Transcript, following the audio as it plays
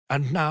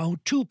And now,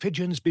 two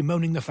pigeons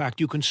bemoaning the fact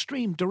you can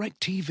stream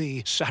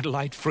DirecTV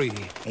satellite-free.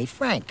 Hey,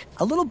 Frank,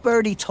 a little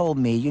birdie told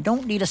me you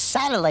don't need a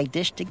satellite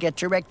dish to get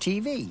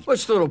DirecTV.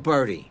 What's little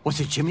birdie? Was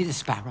it Jimmy the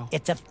Sparrow?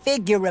 It's a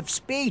figure of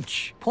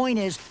speech. Point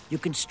is, you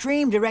can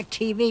stream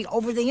DirecTV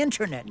over the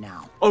internet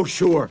now. Oh,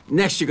 sure.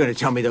 Next you're going to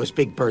tell me those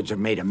big birds are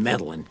made of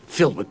metal and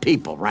filled with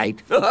people,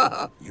 right?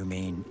 You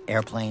mean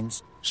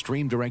airplanes?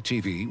 Stream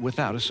DirecTV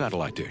without a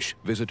satellite dish.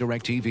 Visit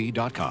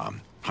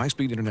DirecTV.com.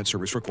 High-speed internet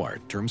service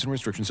required. Terms and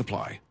restrictions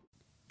apply.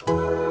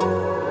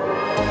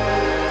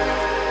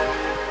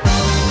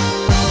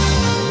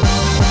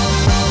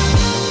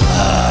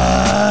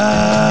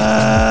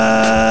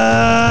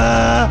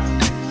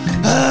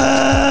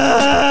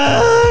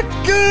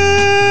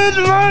 Good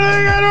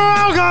morning and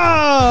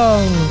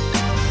welcome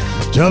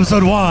to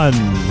episode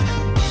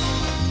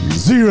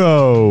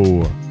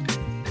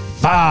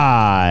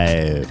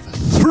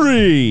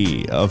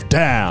 1053 of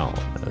Down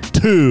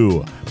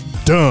to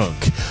Dunk.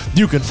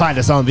 You can find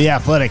us on The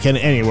Athletic and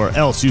anywhere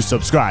else you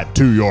subscribe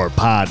to your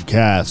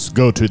podcasts.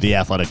 Go to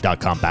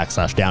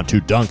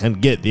theathletic.com/down2dunk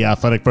and get The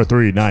Athletic for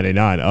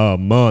 $3.99 a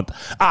month.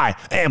 I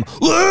am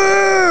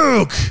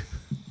Luke,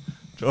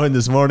 joined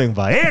this morning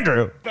by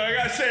Andrew. I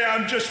gotta say,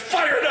 I'm just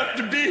fired up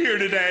to be here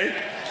today.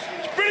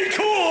 It's pretty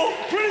cool,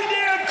 pretty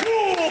damn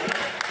cool.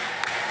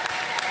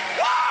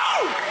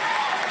 Woo!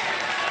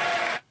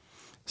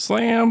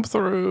 Slam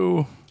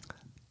through.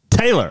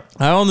 Taylor.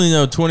 I only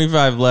know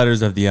 25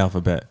 letters of the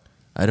alphabet.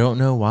 I don't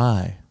know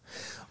why.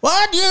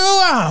 What you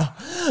want?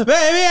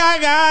 Baby, I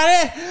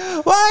got it.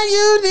 What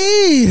you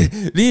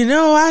need? Do you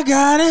know I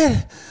got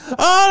it?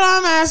 All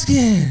I'm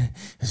asking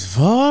is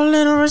for a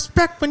little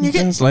respect when you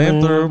get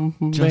slammed through.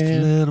 Just a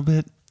little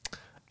bit.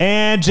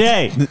 And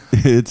Jay.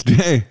 It's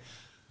Jay.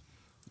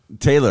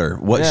 Taylor,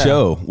 what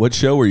show? What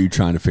show were you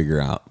trying to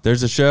figure out?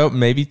 There's a show,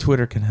 maybe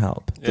Twitter can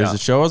help. There's Yeah. a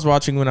show I was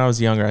watching when I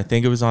was younger. I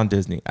think it was on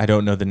Disney. I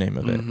don't know the name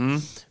of it.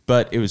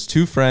 But it was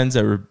two friends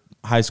that were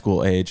high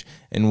school age,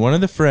 and one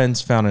of the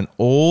friends found an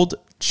old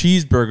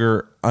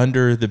cheeseburger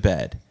under the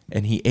bed,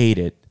 and he ate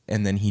it,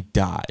 and then he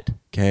died,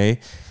 okay?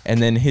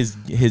 And then his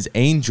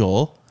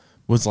angel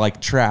was like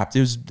trapped.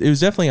 It was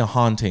definitely a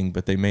haunting,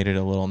 but they made it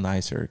a little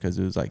nicer because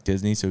it was like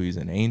Disney, so he's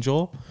an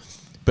angel.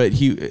 But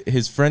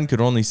his friend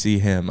could only see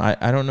him.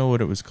 I don't know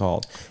what it was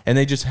called. And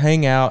they just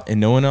hang out,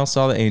 and no one else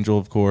saw the angel,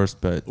 of course,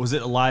 but Was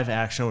it live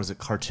action or was it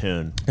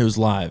cartoon? it was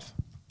live.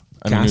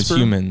 I mean, it was Casper?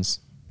 humans.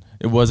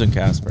 It wasn't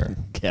Casper.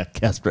 Yeah,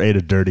 Casper ate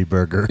a dirty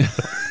burger.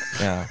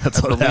 Yeah. That's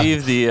I what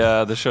happened. believe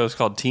the show is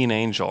called Teen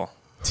Angel.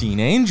 Teen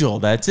Angel,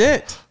 that's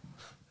it.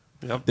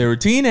 Yep. They were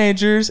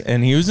teenagers,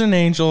 and he was an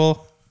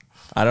angel.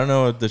 I don't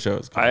know what the show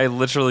is called. I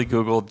literally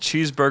Googled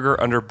cheeseburger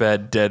under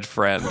bed dead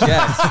friend.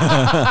 Yes.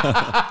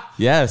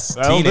 Yes,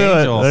 That'll Teen do it.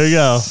 Angel. There you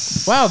go.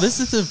 Wow, this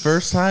is the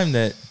first time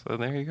that So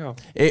there you go.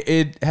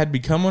 it had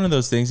become one of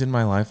those things in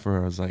my life where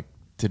I was like,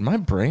 did my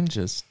brain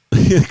just...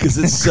 Because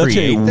it's such a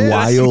Create this?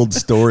 wild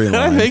storyline. Did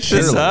I make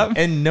this Surely. up?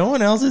 And no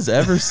one else has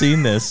ever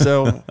seen this,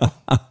 so...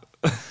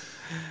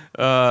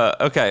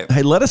 Okay.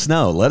 Hey, let us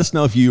know. Let us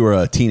know if you were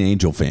a Teen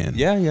Angel fan.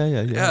 Yeah.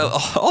 Yeah,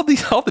 all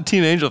the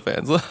Teen Angel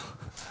fans.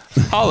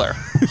 Holler.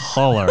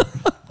 Holler.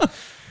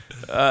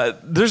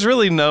 There's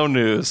really no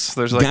news.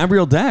 There's like,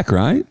 Gabriel Dack,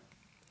 right?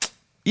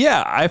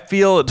 yeah, I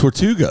feel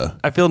Tortuga.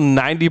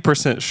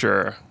 90%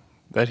 sure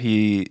that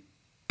he's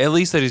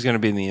going to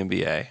be in the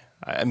NBA.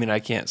 I mean, I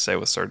can't say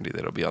with certainty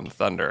that he'll be on the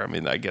Thunder. I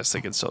mean, I guess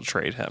they could still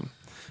trade him,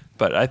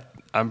 but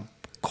I'm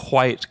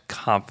quite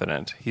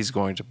confident he's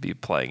going to be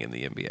playing in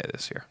the NBA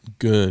this year.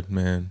 Good,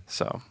 man.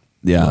 So,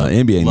 Yeah, the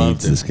NBA Loved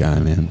needs it. this guy,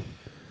 man.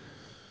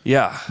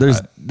 yeah,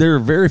 There are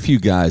very few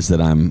guys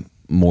that I'm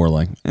more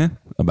like,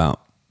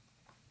 about.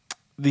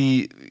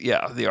 the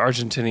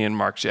Argentinian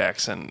Mark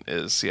Jackson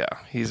is,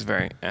 he's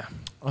very,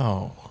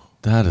 Oh,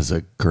 That is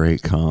a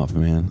great comp,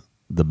 man.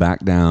 The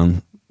back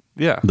down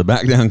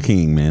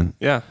king, man.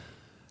 yeah.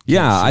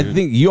 Yeah, I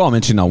think you all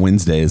mentioned on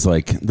Wednesday is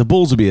like the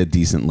Bulls would be a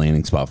decent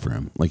landing spot for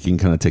him. Like you can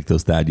kind of take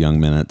those Thad Young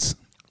minutes.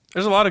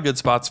 There's a lot of good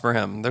spots for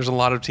him. There's a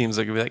lot of teams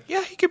that could be like,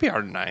 yeah, he could be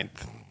our 9th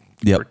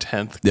or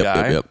 10th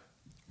guy.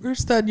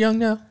 where's that young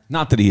now?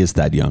 Not that he is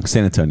Thad Young.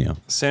 San Antonio.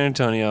 San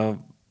Antonio,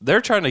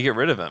 they're trying to get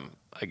rid of him,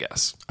 I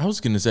guess. I was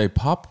going to say,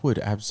 Pop would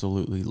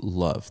absolutely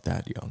love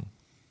that young.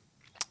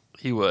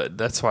 He would.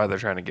 That's why they're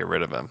trying to get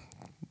rid of him.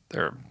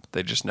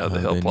 They just know that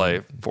he'll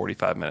play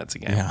 45 minutes a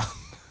game. Yeah.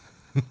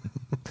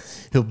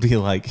 He'll be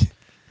like...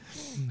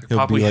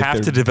 Pop, we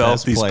have to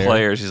develop these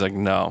players. He's like,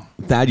 no.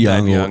 Thad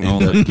Young will Young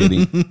end up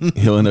getting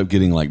he'll end up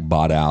getting like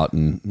bought out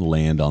and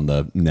land on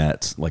the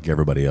Nets like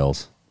everybody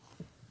else.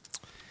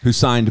 Who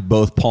signed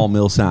both Paul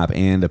Millsap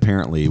and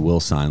apparently will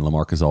sign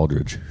LaMarcus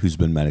Aldridge, who's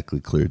been medically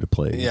cleared to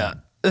play. Yeah.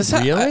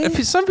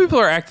 Really? Some people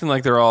are acting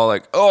like they're all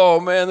like, oh,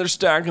 man, they're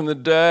stacking the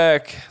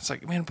deck. It's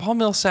like, man, Paul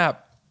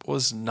Millsap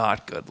was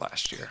not good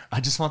last year. I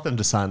just want them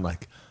to sign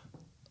like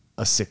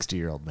a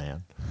 60-year-old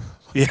man.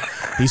 Yeah.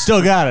 He's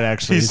still got it,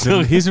 actually.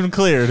 He's been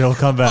cleared. He'll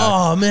come back.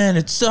 Oh man,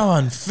 it's so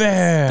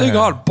unfair. They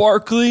got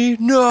Barkley?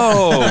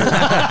 No.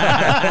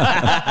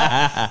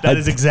 That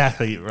is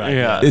exactly right.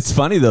 Yeah. It's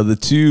funny though. The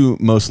two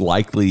most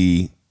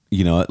likely,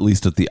 at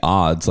least at the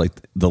odds, like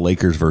the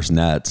Lakers versus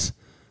Nets,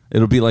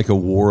 it'll be like a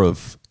war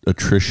of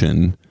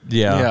attrition.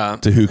 Yeah.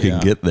 To who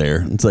can get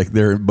there. It's like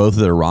both of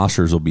their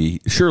rosters will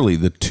be surely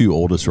the two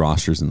oldest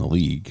rosters in the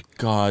league.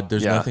 God,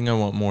 there's Yeah. nothing I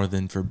want more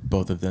than for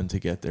both of them to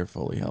get there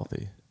fully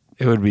healthy.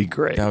 It would be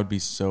great. That would be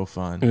so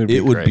fun.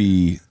 It would great.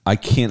 be. I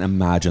can't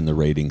imagine the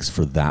ratings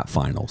for that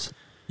finals.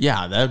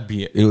 Yeah, that would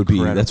be. It would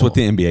be. That's what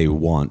the NBA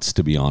wants,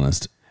 to be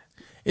honest.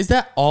 Is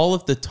that all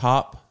of the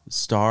top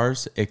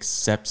stars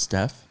except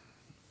Steph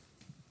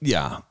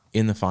Yeah.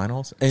 in the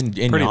finals? And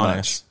Pretty Giannis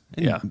much.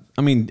 Yeah.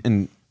 I mean,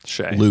 and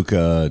Shea.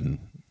 Luka and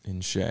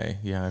and Shea.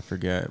 Yeah, I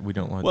forget. We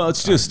don't want. Well,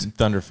 it's just-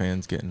 Thunder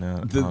fans getting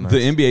out. the on us.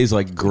 NBA is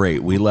like,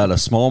 great. We let a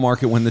small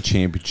market win the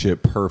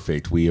championship.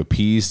 Perfect. We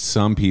appeased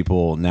some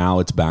people. Now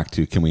it's back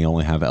to, can we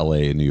only have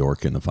LA and New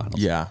York in the finals?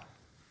 Yeah.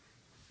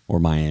 Or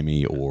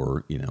Miami,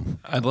 or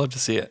I'd love to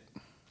see it.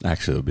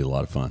 actually, it would be a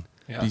lot of fun.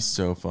 Yeah. Be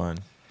so fun.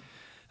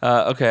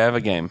 Okay, I have a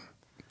game.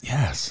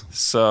 Yes.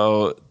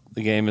 So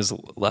the game is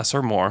less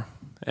or more,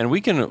 and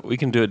we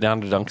can do it down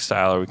to dunk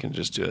style, or we can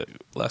just do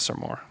it less or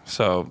more.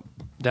 So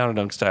down to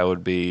dunk style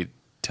would be,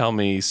 tell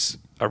me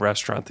a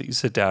restaurant that you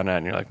sit down at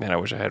and you're like, man, I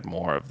wish I had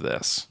more of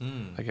this.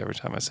 Like every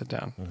time I sit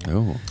down.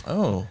 Oh.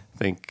 Oh,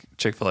 Think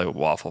Chick-fil-A with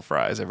waffle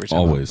fries every time.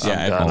 Always. I'm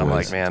Yeah, done. I'm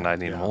always. like, man, I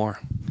need more.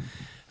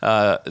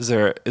 Is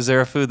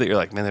there a food that you're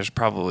like, man, there's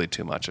probably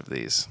too much of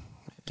these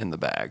in the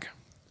bag?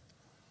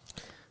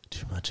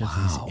 Too much of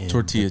these in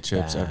tortilla the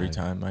chips every bag.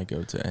 time I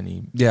go to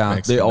any. Yeah,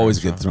 Mexican they always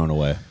restaurant. get thrown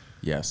away.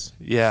 Yes.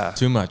 Yeah.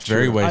 Too much.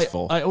 Very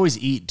wasteful. I always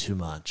eat too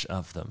much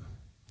of them.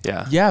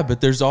 Yeah. yeah,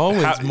 but there's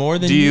always more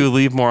than do you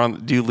leave more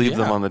on? Do you leave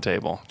them Yeah. on the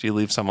table? Do you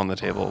leave some on the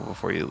table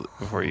before you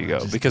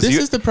go? Because This you,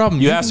 is the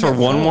problem. You You ask can for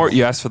get one full. more.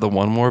 You ask for the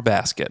one more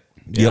basket.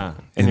 Yeah.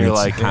 And you're it's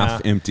like,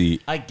 half empty.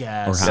 I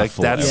guess. Or half Like,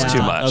 full. that's every too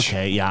time. much.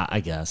 Okay, yeah,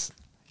 I guess.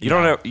 You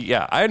don't know.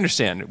 Yeah, I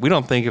understand. We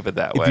don't think of it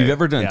that way. If you've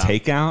ever done Yeah.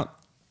 takeout,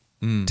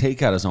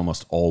 takeout is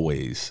almost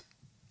always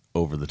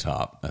over the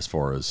top as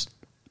far as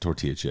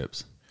tortilla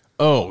chips.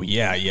 Oh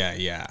yeah.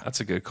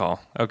 That's a good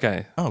call.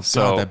 Okay. Oh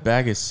so god, that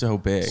bag is so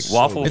big.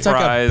 Waffle It's fries-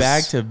 like a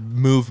bag to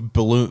move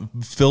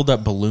filled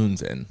up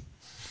balloons in.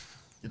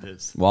 It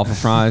is. Waffle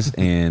fries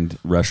and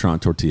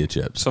restaurant tortilla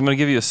chips. So I'm going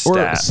to give you a Or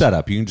stat.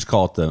 setup. You can just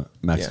call it the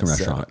Mexican Yeah,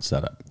 restaurant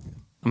setup.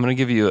 I'm going to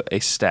give you a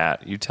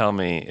stat. You tell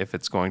me if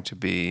it's going to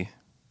be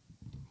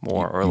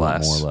more or You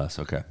want less. More or less,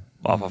 okay.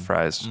 Waffle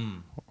fries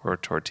or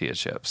tortilla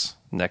chips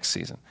next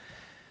season.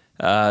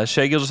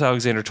 Shea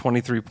Gilgeous-Alexander,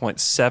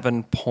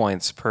 23.7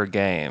 points per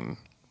game.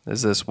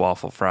 Is this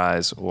waffle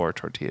fries or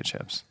tortilla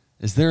chips?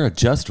 Is there a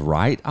just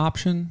right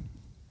option?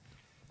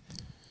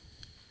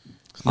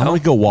 I'm going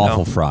to go waffle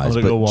No. fries, I'm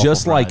but gonna go waffle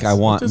just like I fries.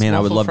 want, What does man, I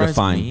would waffle love to fries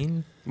find.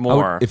 mean?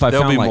 More. if I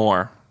There'll found be like,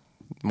 more.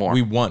 More.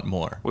 We want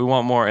more. We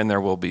want more, and there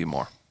will be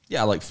more.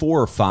 yeah, like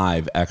 4 or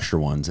 5 extra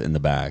ones in the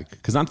bag.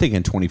 Because I'm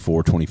thinking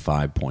 24,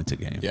 25 points a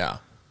game. Yeah.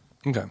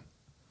 Okay.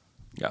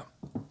 Yeah.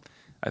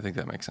 I think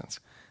that makes sense.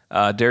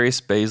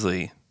 Darius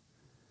Baisley,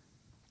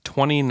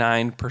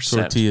 29%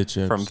 Tortilla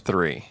chips. from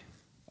 3.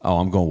 Oh,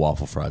 I'm going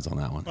waffle fries on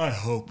that one. I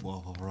hope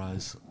waffle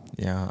fries.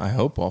 Yeah. I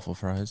hope waffle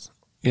fries.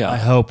 Yeah. I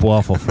hope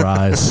waffle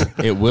fries.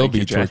 It will be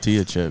you, Jack.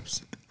 tortilla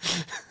chips.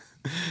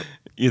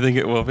 You think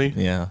it will be?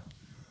 Yeah,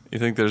 You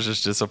think there's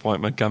just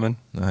disappointment coming?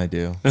 I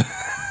do.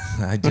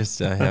 I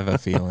have a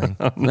feeling.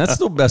 And that's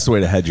the best way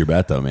to hedge your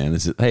bet, though, man.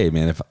 Is it, hey,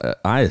 man, if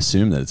I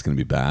assume that it's going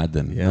to be bad,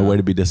 then Yeah. no way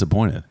to be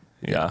disappointed.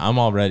 Yeah.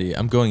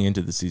 I'm going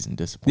into the season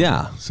disappointed.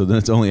 Yeah, so then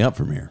it's only up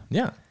from here.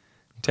 Yeah.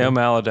 Teo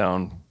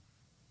Maladon.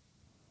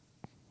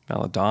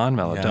 Maladon?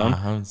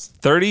 Yeah, I was-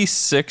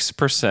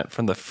 36%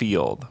 from the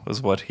field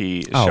was what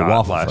he Oh, shot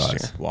waffle last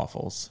fries.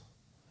 waffles.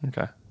 year.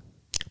 Okay.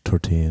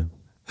 Tortilla.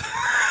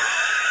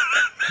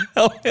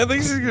 I think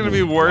this is going to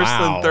be worse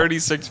Wow. than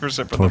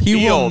 36% from the He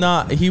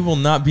field. He will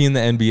not be in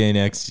the NBA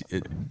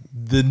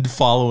the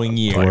following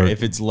year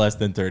if it's less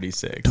than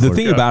 36. The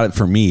thing about it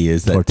for me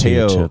is that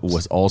Tortilla Teo chips.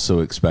 was also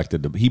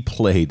expected to. He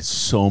played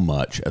so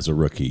much as a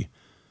rookie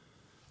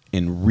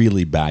in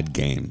really bad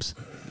games.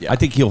 Yeah. I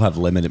think he'll have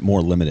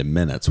more limited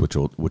minutes, which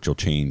will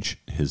change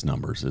his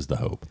numbers. Is the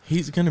hope?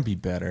 He's going to be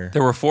better.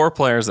 There were 4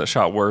 players that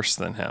shot worse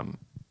than him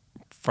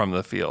from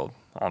the field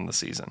on the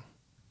season.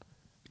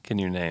 Can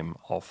you name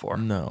all 4?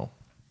 No.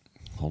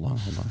 Hold on.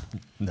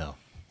 No.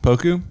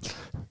 Poku.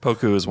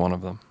 Poku is one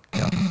of them.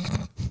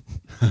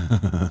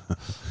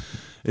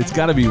 It's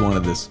got to be one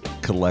of this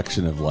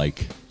collection of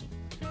like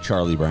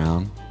Charlie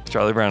Brown.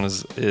 Charlie Brown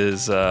is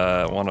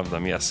one of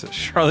them. Yes,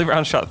 Charlie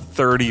Brown shot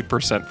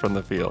 30% from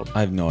the field. I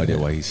have no idea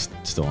why he's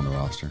still on the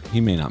roster. He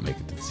may not make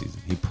it to the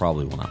season. He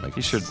probably will not make it.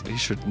 He should. He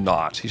should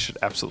not. He should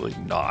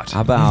absolutely not.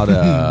 How about?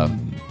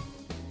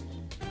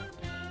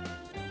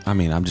 I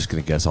mean, I'm just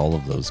gonna guess all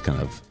of those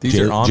kind of. These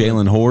are on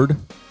Jalen Horde.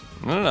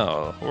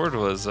 No. Horde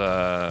was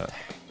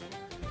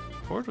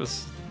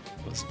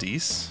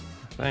Deese,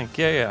 I think.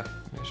 Yeah.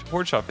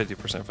 Horde shot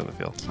 50% from the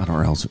field. I don't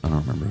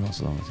remember who else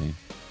was on the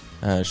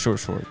team. Short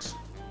shorts.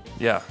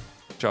 Yeah,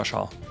 Josh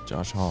Hall.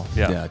 Josh Hall.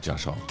 Yeah,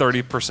 Josh Hall.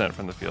 30%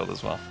 from the field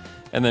as well.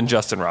 And then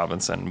Justin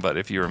Robinson. But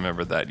if you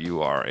remember that,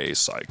 you are a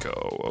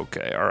psycho.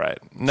 Okay, all right.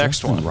 Next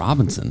Justin one.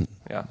 Robinson.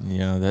 Yeah.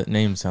 Yeah, that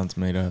name sounds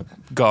made up.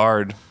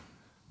 Guard.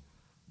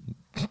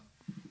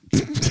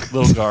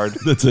 Little guard.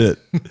 That's it.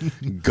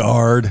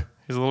 Guard.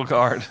 He's a little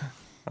guard.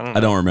 I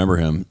don't remember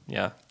him.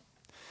 Yeah.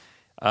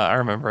 I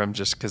remember him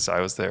just because I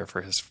was there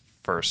for his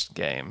first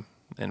game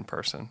in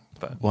person.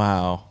 But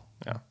Wow.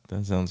 yeah.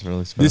 That sounds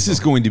really special. This is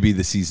going to be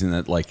the season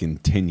that, like, in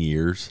 10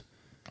 years,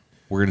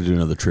 we're going to do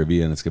another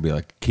trivia, and it's going to be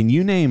like, can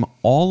you name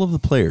all of the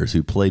players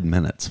who played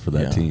minutes for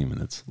that Yeah. team?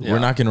 And it's Yeah. We're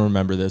not going to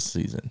remember this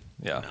season.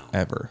 Yeah.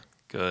 Ever.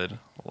 Good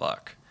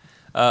luck.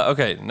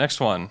 Okay, next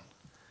one.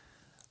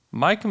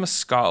 Mike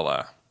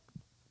Muscala.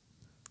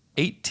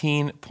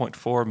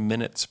 18.4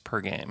 minutes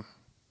per game.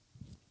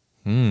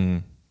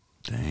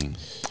 dang.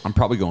 I'm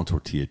probably going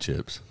tortilla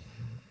chips.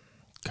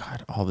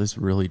 God, all this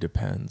really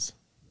depends.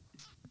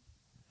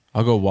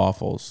 I'll go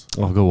waffles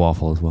I'll go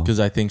waffle as well. because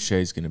I think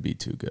Shea's going to be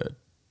too good.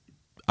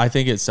 I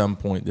think at some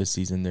point this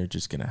season they're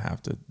just going to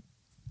have to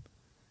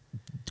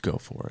go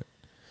for it.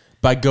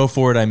 By go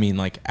for it, I mean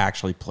like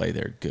actually play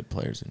their good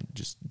players and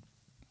just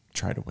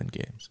try to win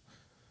games.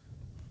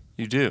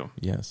 You do.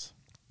 Yes.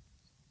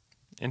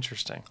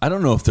 Interesting. I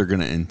don't know if they're going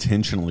to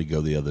intentionally go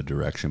the other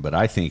direction, but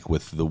I think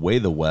with the way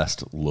the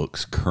West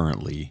looks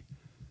currently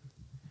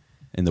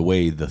and the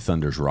way the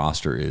Thunder's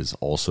roster is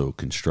also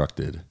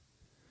constructed,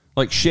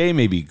 like Shea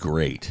may be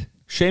great.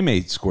 Shea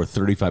may score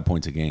 35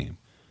 points a game.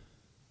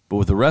 But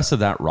with the rest of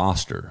that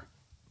roster,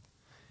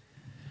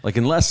 like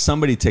unless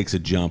somebody takes a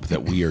jump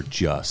that we are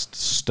just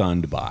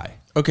stunned by.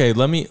 Okay,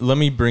 let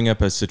me bring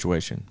up a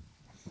situation.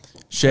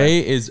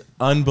 Shea is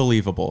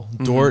unbelievable.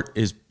 Dort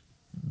is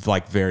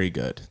like very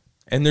good.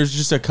 And there's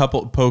just a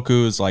couple.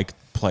 Poku is like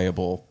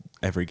playable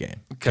every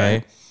game.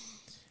 Okay.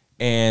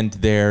 And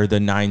they're the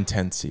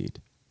 9-10 seed.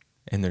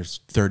 And there's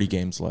 30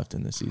 games left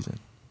in the season.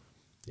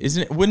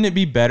 Wouldn't it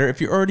be better if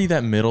you're already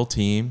that middle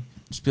team?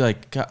 Just be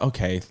like,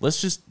 okay,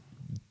 let's just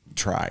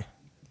try.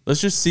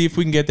 Let's just see if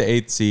we can get the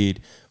 8th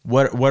seed.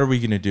 What are we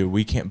going to do?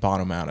 We can't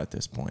bottom out at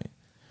this point.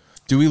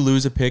 Do we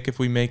lose a pick if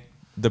we make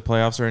the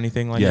playoffs or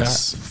anything like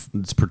Yes,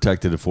 it's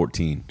protected at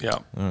 14. Yeah.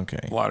 that?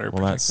 Okay. Lottery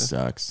well, that protected.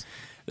 sucks.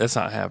 That's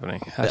not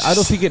happening. I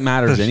don't think it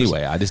matters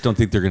anyway. I just don't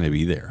think they're going to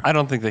be there. I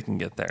don't think they can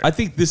get there. I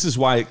think this is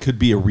why it could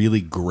be a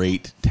really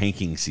great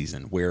tanking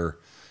season where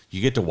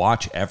you get to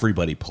watch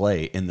everybody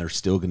play and they're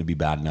still going to be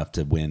bad enough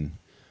to win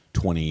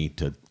 20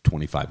 to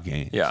 25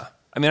 games. Yeah.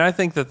 I mean, I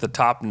think that the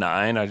top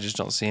 9, I just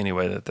don't see any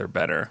way that they're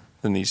better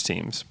than these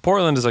teams.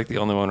 Portland is like the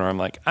only one where I'm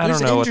like, I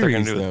don't know what they're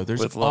going to do though. There's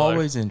with Lillard.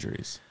 always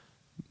injuries.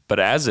 But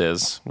as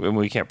is,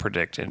 we can't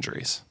predict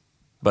injuries.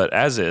 But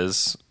as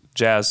is,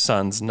 Jazz,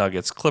 Suns,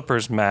 Nuggets,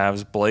 Clippers,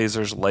 Mavs,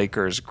 Blazers,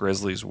 Lakers,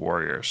 Grizzlies,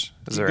 Warriors.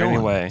 Is there any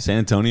way? San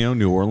Antonio,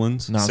 New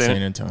Orleans? Not San-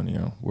 San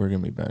Antonio. We're going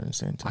to be better than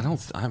San Antonio.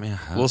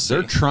 We'll see.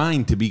 They're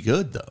trying to be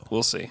good, though.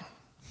 We'll see.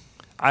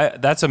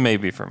 That's a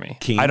maybe for me.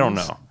 Kings? I don't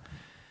know.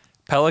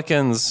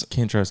 Pelicans.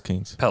 Can't trust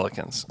Kings.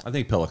 Pelicans. I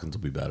think Pelicans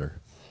will be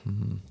better.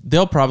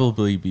 They'll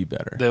probably be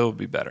better. They will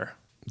be better.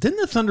 Didn't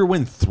the Thunder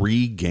win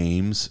 3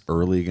 games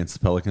early against the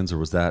Pelicans, or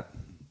was that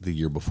the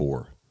year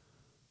before?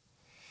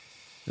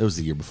 It was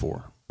the year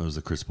before. It was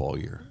the Chris Paul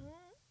year.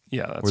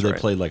 Yeah, that's where they right.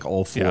 played like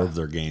all 4 Yeah. of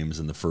their games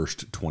in the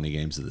first 20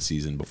 games of the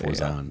season before Yeah.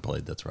 Zion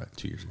played. That's right,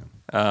 2 years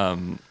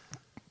ago.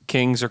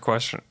 Kings are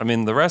question. I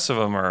mean, the rest of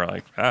them are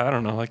like, I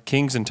don't know, like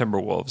Kings and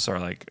Timberwolves are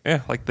like,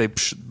 like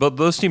but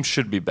those teams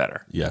should be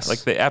better. Yes. Like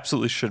they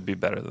absolutely should be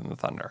better than the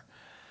Thunder.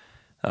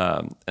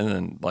 And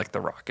then like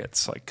the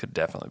Rockets, like could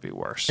definitely be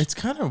worse. It's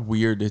kind of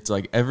weird. It's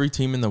like every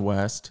team in the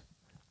West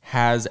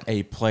has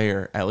a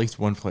player, at least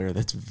one player,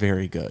 that's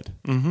very good.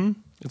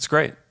 It's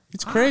great.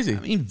 It's crazy. I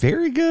mean,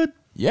 very good.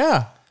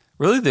 Yeah.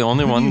 Really, the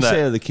only Who do one you that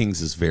say of the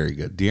Kings is very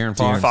good? De'Aaron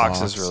Fox?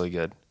 Fox is really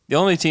good. The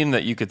only team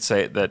that you could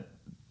say that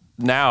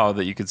now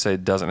that you could say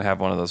doesn't have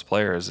one of those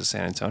players is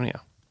San Antonio.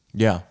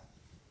 Yeah.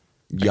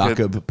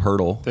 Jakob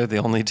Pertl. They're the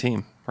only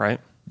team, right?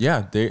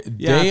 Yeah. They 'cause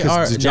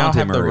are now DeJounte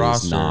have the Murray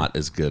roster. is not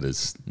as good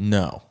as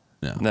No.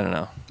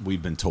 No.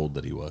 we've been told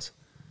that he was.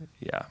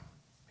 Yeah,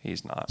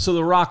 he's not. So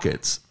the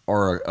Rockets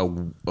are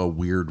a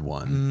weird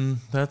one.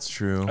 That's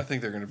true. I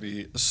think they're going to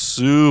be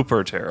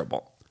super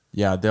terrible.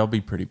 Yeah, they'll be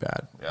pretty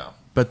bad. Yeah.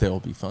 But they'll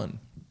be fun.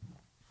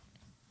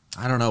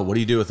 I don't know. What do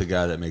you do with a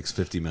guy that makes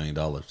 $50 million?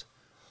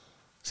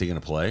 Is he going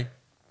to play?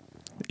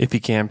 If he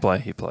can play,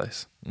 he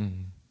plays.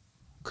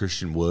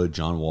 Christian Wood,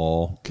 John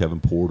Wall, Kevin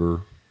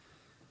Porter,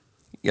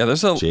 Yeah,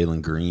 there's a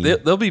Jalen Green.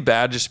 They'll be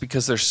bad just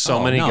because there's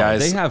so many guys.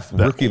 They have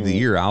that- Rookie of the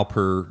Year,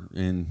 Alper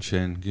and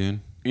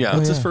Şengün. Yeah.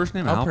 What's Oh, his first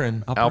name?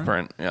 Alperen.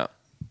 Alperen. Yeah.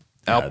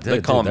 Yeah, They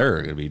call him they're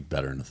going to be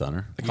better in the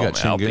Thunder. You call got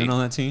him Alpy. Şengün on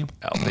that team?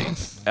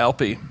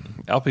 Alpy.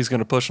 Alpy's going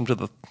to push him to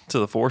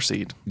the 4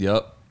 seed.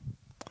 Yep.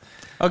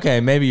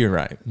 Okay, maybe you're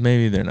right.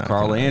 Maybe they're not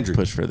Carl gonna Landry.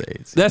 push for the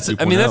 8 seed. That's oh.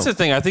 the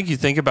thing. I think you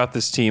think about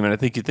this team, and I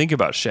think you think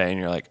about Shea, and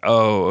you're like,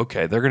 oh,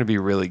 okay, they're going to be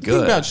really good.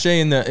 Think about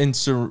Shea and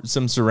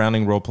some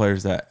surrounding role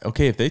players that,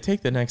 okay, if they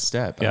take the next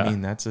step, Yeah. I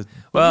mean, that's a...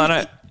 Well, and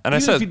I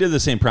Even said, if you did the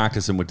same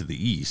practice and went to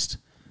the East,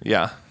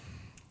 yeah,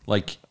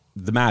 like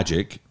the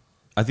Magic,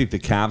 I think the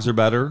Cavs are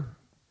better.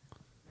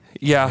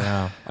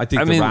 yeah. I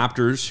think I the mean-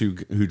 Raptors,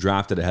 who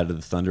drafted ahead of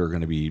the Thunder, are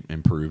going to be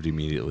improved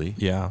immediately.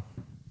 Yeah.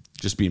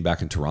 Just being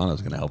back in Toronto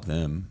is going to help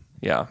them.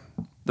 Yeah.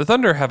 The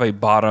Thunder have a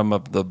bottom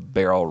of the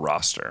barrel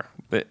roster,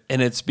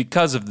 and it's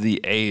because of the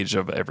age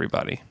of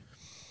everybody.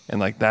 And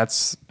like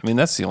that's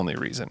the only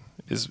reason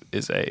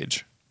is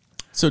age.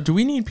 So do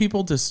we need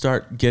people to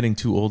start getting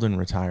too old and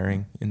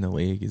retiring in the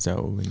league? Is that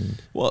what we need?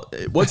 Well,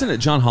 wasn't it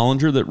John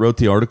Hollinger that wrote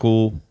the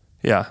article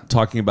Yeah.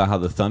 talking about how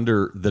the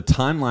Thunder, the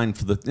timeline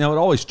for it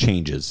always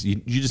changes. You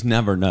just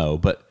never know.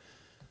 But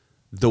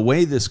the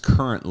way this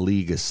current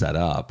league is set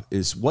up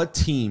is what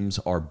teams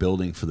are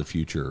building for the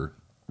future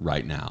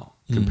right now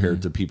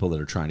compared to people that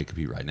are trying to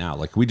compete right now.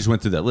 Like we just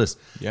went through that list.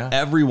 Yeah.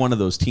 Every one of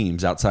those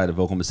teams outside of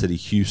Oklahoma City,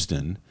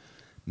 Houston,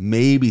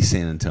 maybe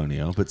San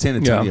Antonio, but San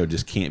Antonio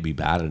just can't be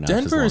bad enough.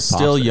 Denver is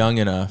still young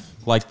enough.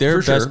 Like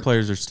their For best sure.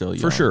 players are still young.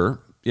 For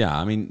sure. Yeah,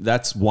 I mean,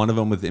 that's one of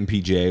them with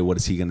MPJ. What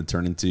is he going to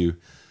turn into?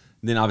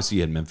 Then obviously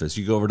you had Memphis.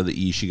 You go over to the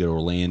East, you go to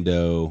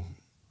Orlando,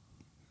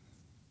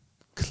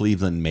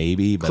 Cleveland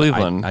maybe, but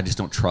Cleveland. I just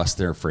don't trust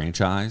their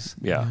franchise.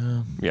 Yeah. I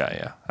don't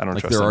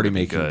Like trust they're them already to be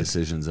making good.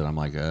 decisions that I'm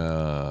like,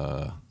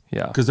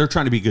 Yeah. because they're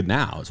trying to be good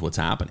now is what's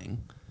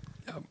happening.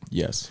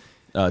 Yes.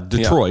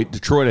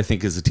 Detroit, I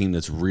think, is a team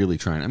that's really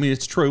trying. I mean,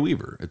 it's Troy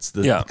Weaver. It's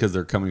because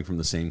they're coming from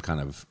the same kind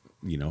of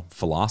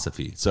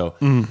philosophy. So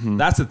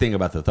that's the thing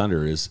about the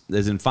Thunder is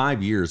in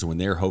 5 years when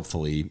they're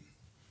hopefully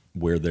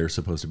where they're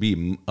supposed to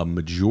be, a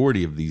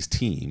majority of these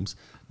teams.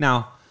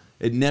 Now,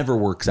 it never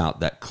works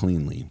out that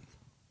cleanly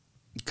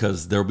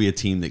because there'll be a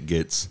team that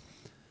gets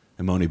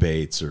Emoni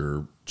Bates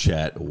or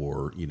Chet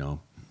or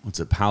what's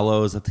it,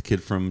 Paolo? Is that the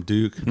kid from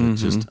Duke? That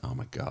just oh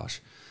my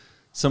gosh.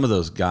 Some of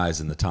those guys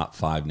in the top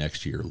 5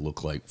 next year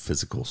look like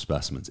physical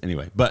specimens.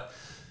 Anyway, but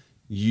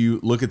you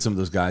look at some of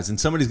those guys, and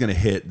somebody's going to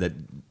hit that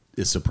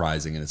is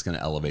surprising, and it's going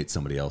to elevate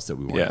somebody else that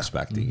we weren't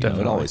expecting.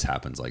 It always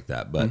happens like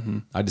that. But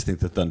I just think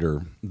the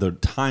Thunder, the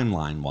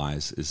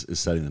timeline-wise, is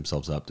setting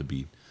themselves up to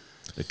be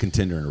a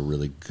contender in a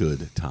really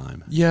good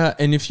time. Yeah,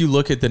 and if you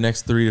look at the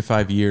next 3 to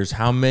 5 years,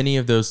 how many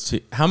of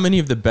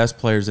the best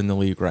players in the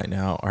league right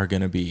now are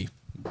going to be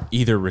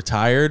either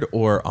retired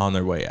or on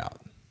their way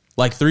out?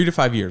 Like 3 to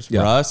 5 years.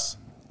 Yeah. Russ,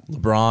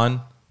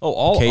 LeBron,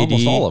 almost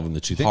KD, all of them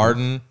that you think.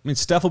 Harden. I mean,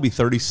 Steph will be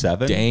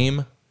 37.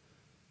 Dame.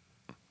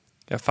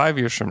 Yeah, 5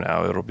 years from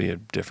now, it'll be a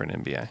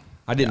different NBA.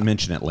 I didn't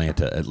mention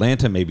Atlanta.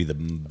 Atlanta may be the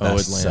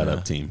best Atlanta.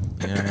 setup team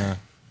Yeah.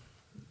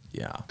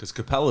 Yeah. because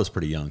Capella's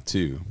pretty young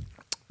too.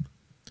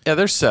 Yeah,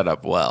 they're set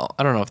up well.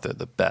 I don't know if they're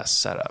the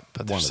best setup,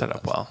 but they're One of the set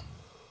up best. well.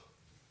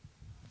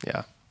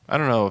 Yeah. I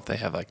don't know if they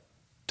have like a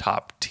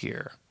top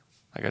tier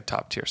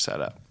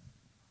setup.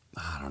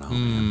 I don't know.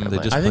 Man. They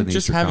I just I played think the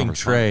just Eastern having Conference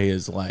Trey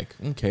is like,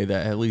 okay,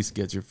 that at least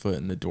gets your foot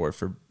in the door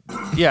for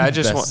Yeah, I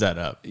just best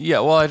setup. Yeah,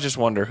 well, I just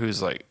wonder who's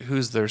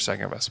their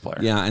second best player.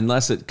 Yeah,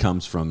 unless it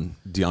comes from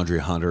DeAndre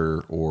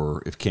Hunter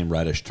or if Cam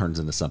Reddish turns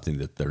into something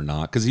that they're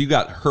not. Because you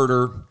got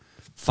Herter,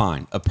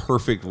 fine, a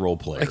perfect role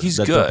player. Like, he's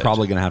that good. They're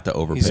probably going to have to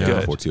overpay He's good.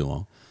 before too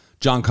long.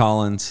 John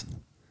Collins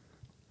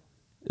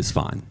is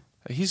fine.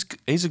 He's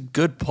a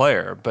good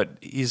player, but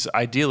he's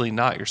ideally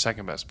not your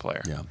second best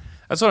player. Yeah.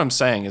 That's what I'm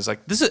saying. Is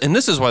like this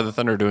is why the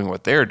Thunder are doing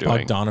what they're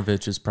doing.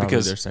 Bogdanovich is probably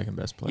Because- their second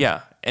best player.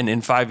 Yeah, and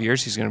in 5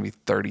 years he's going to be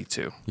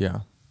 32.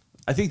 Yeah.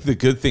 I think the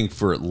good thing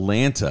for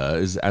Atlanta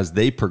is as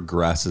they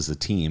progress as a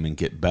team and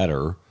get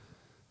better,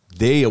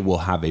 they will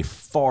have a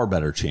far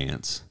better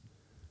chance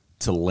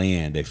to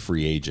land a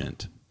free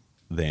agent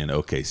than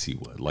OKC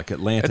would. Like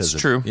Atlanta, That's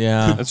true.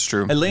 Yeah. That's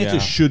true. Atlanta Yeah.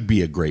 should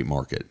be a great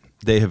market.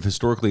 They have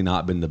historically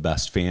not been the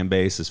best fan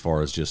base as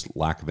far as just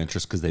lack of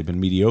interest because they've been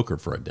mediocre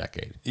for a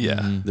decade.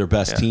 Yeah. Their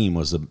best team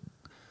was a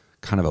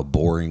kind of a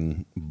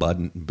boring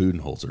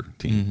Budenholzer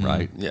team,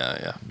 right?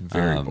 Yeah.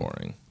 Very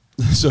boring.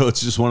 So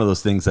it's just one of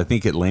those things. I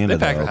think Atlanta,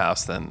 They packed though, the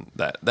house. Then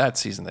that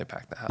season they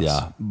packed the house.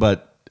 yeah,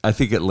 but I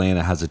think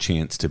Atlanta has a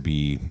chance to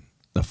be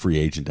a free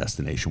agent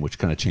destination, which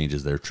kind of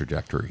changes their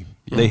trajectory.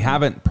 They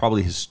haven't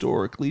probably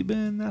historically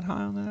been that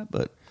high on that,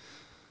 but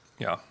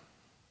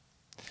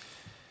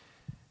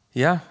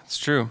Yeah, it's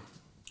true.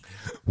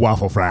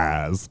 Waffle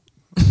fries.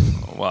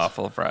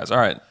 Waffle fries. All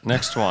right,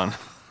 next one.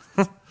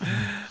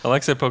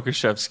 Alexei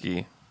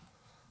Pokuševski,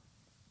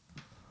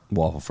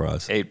 waffle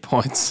fries. 8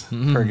 points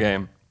per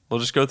game. We'll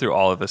just go through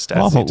all of his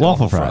stats.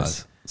 Waffle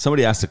fries.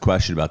 Somebody asked a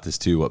question about this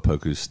too. What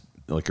Poku's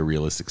like a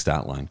realistic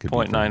stat line could be?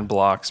 0.9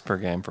 blocks per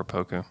game for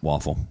Poku.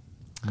 Waffle.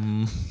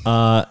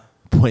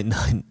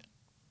 0.9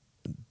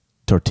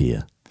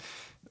 tortilla.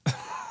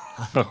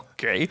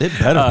 Okay. It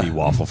better be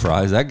waffle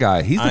fries. That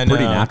guy, he's a I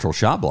pretty know. natural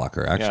shot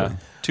blocker, actually.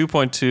 Yeah.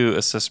 2.2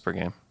 assists per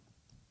game.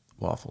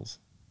 Waffles.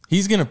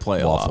 He's going to play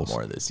a Waffles. lot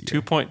more this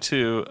year.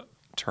 2.2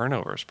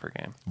 turnovers per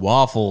game.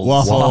 Waffles.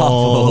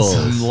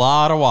 Waffles. A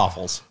lot of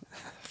waffles.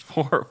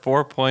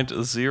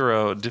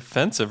 4.0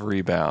 defensive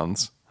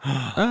rebounds.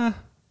 I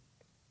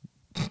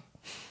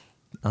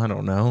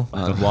don't know.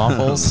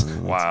 Waffles.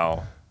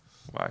 Wow.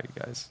 Wow, you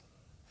guys.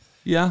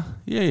 Yeah,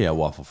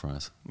 waffle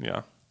fries.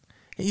 Yeah.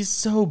 He's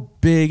so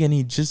big and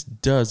he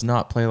just does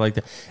not play like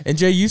that. And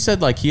Jay, you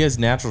said like he has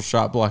natural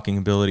shot blocking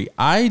ability.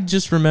 I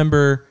just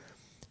remember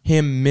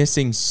him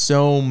missing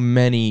so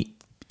many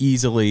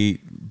easily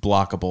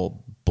blockable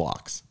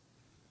blocks.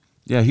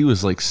 Yeah, he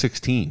was like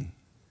 16.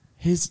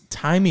 His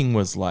timing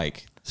was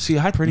like See,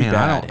 pretty man,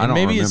 bad. I don't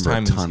Maybe his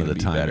remember a timing's ton of gonna the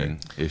be better. timing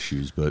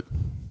issues, but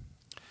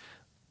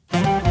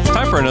It's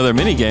time for another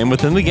mini game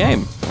within the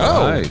game.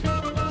 all right.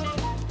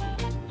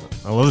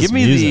 I love this Give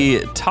me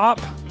music. the top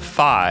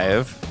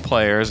 5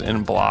 players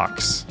in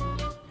blocks.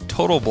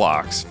 Total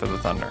blocks for the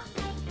Thunder.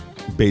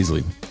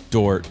 Baisley.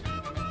 Dort.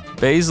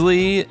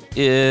 Baisley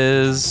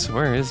is...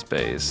 Where is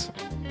Baze?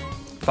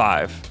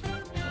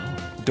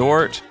 5.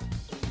 Dort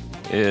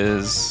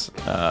is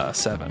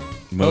 7.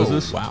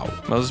 Moses. Oh,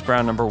 wow. Moses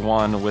Brown, number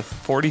 1, with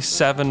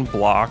 47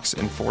 blocks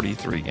in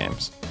 43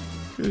 games.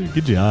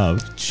 Good job.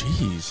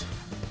 Jeez.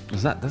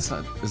 That's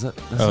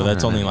Oh,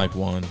 that's only like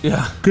one.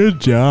 Yeah.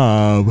 Good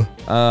job.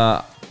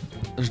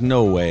 There's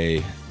no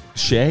way.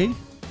 Shea?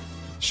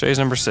 Shea's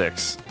number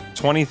 6,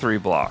 23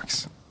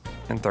 blocks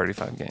in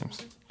 35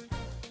 games.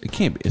 It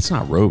can't be. It's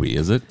not Roby,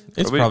 is it?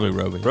 It's probably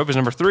Roby. Roby's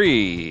number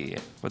 3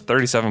 with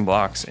 37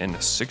 blocks in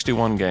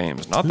 61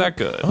 games. Not that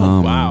good.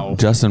 Oh, wow.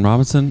 Justin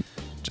Robinson?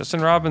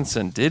 Justin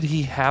Robinson, did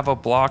he have a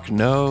block?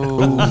 No.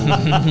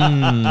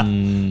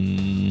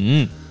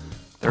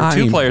 There are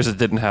 2 players that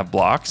didn't have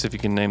blocks, if you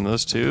can name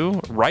those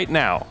 2. Right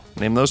now,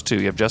 name those 2.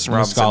 You have Justin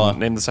Robinson, Muscala.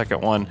 name the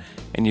second one,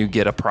 and you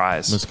get a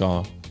prize.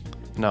 Muscala.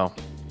 No.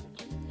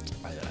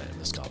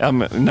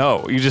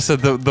 No, you just said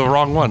the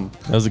wrong one.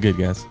 That was a good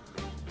guess.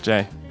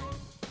 Jay.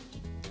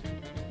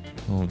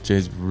 Oh,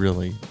 Jay's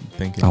really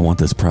thinking. I want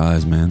this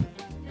prize, man.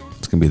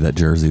 It's going to be that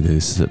jersey that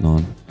he's sitting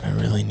on. I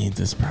really need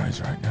this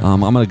prize right now. I'm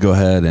going to go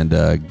ahead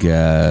and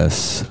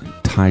guess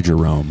Ty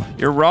Jerome.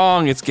 You're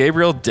wrong. It's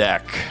Gabriel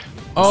Deck.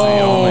 Oh,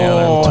 the only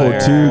other player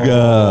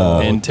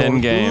Tortuga. in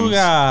 10 games.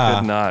 Tortuga.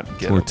 Could not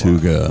get a block.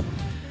 Tortuga.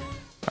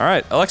 All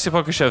right, Alexei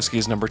Pokuševski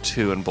is number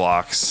 2 in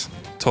blocks,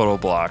 total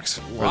blocks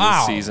for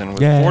Wow. the season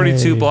with Yay.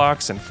 42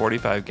 blocks in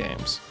 45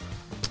 games.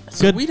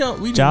 So Good we do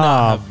not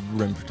job. have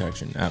rim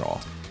protection at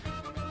all.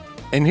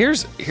 And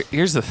here's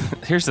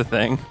the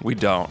thing, we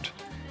don't.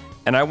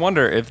 And I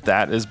wonder if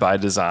that is by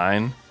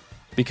design,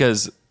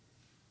 because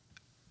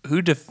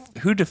who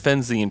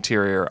defends the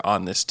interior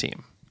on this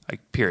team?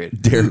 Like,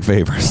 period. Derek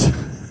Favors.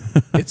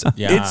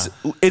 Yeah.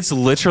 It's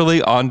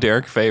literally on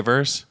Derek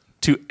Favors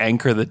to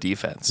anchor the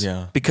defense.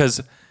 Yeah.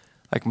 Because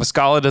like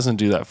Muscala doesn't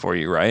do that for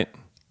you, right?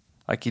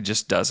 Like he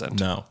just doesn't.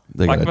 No.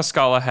 They Mike gotta-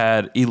 Muscala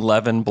had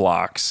 11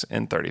 blocks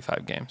in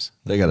 35 games.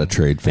 They got to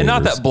trade Favors. And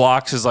not that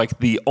blocks is like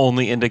the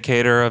only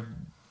indicator of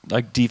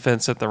like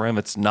defense at the rim.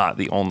 It's not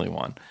the only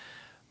one.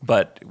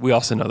 But we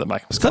also know that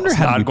Mike Thunder Muscala is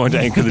had to not be- going to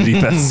anchor the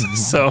defense.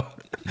 So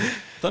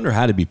Thunder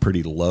had to be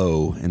pretty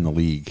low in the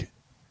league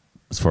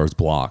as far as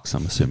blocks,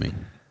 I'm assuming.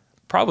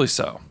 probably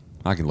so.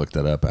 I can look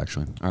that up,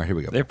 actually. All right, here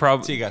we go. They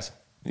probably See you guys.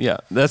 Yeah,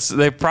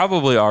 they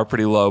probably are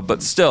pretty low,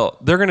 but still,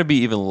 they're going to be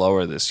even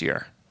lower this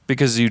year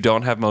because you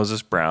don't have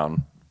Moses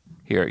Brown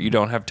here. You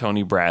don't have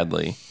Tony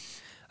Bradley.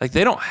 Like,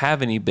 they don't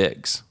have any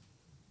bigs.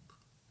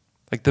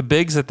 Like, the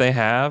bigs that they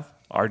have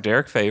are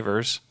Derek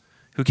Favors,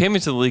 who came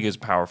into the league as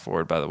power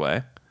forward, by the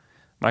way,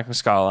 Mike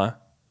Muscala,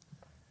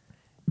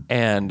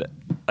 and,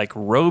 like,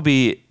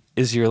 Roby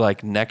is your,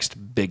 like,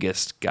 next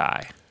biggest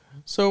guy.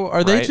 So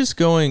are they Right. just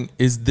going,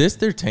 is this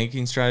their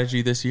tanking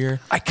strategy this year?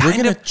 I We're kind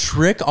going to of-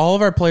 trick all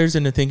of our players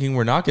into thinking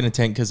we're not going to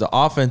tank because the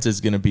offense is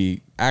going to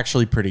be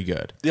actually pretty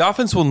good. The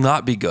offense will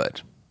not be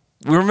good.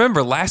 We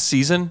remember last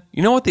season,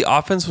 you know what the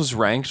offense was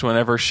ranked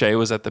whenever Shea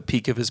was at the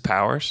peak of his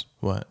powers?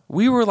 What?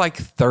 We were like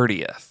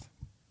 30th.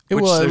 It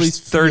which will at there's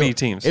least 30 feel-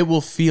 teams. It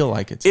will feel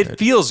like it's It good.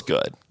 feels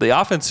good. The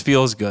offense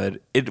feels good.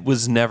 It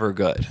was never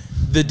good.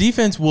 The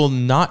defense will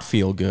not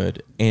feel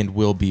good and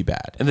will be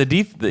bad. And the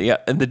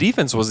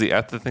defense was the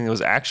thing that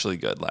was actually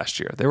good last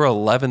year. They were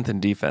 11th in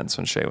defense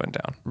when Shea went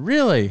down.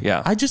 Really?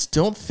 Yeah. I just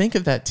don't think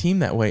of that team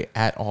that way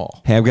at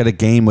all. Hey, I've got a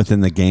game within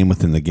the game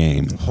within the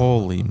game.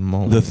 Holy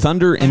moly. The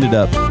Thunder ended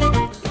up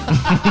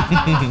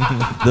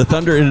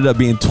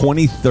being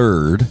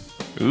 23rd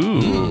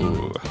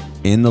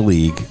in the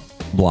league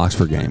blocks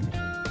per game.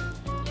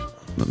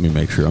 Let me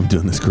make sure I'm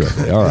doing this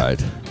correctly. All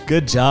right.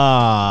 Good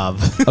job.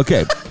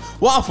 Okay.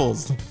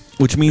 Waffles.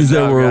 Which means Good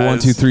there job, were guys. 1,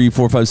 2, 3,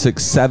 4, 5,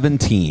 6, 7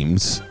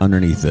 teams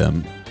underneath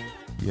them.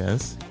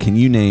 Yes. Can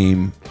you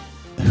name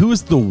who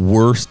is the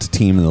worst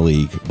team in the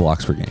league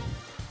blocks per game?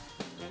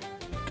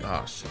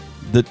 Gosh.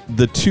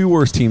 The 2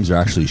 worst teams are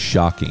actually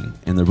shocking,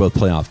 and they're both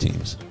playoff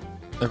teams.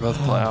 They're both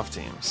playoff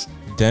teams.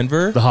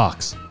 Denver. The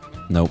Hawks.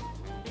 Nope.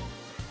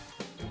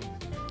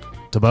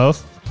 To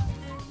both?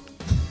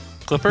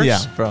 Clippers? Yeah,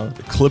 bro.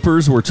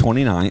 Clippers were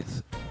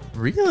 29th.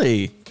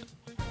 Really?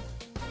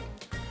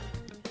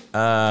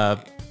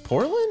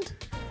 Portland?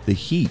 The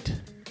Heat.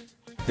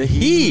 The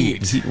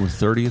Heat. The Heat were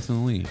 30th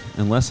in the league.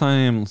 Unless I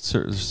am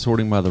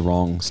sorting by the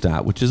wrong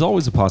stat, which is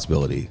always a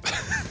possibility.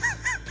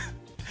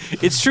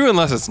 It's true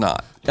unless it's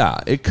not. Yeah,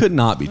 it could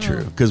not be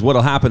true. Because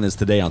what'll happen is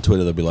today on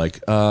Twitter, they'll be like,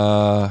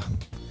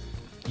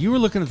 you were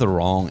looking at the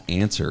wrong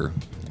answer.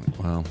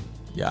 Well,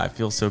 Yeah, I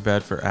feel so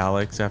bad for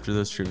Alex after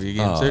those trivia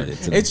games.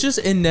 Oh, It's just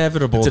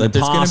inevitable it's an that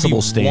there's going to be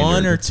impossible standard.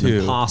 one or It's an two.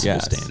 impossible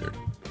Yes. standard.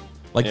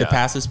 Like the Yeah.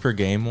 passes per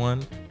game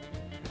one.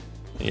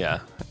 Yeah.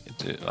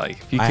 Like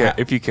if you I care, ha-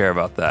 if you care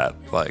about that,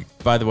 like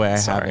By the way,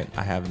 Sorry.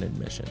 I have an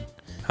admission.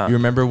 You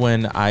remember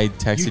when I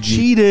texted you?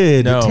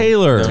 cheated, No,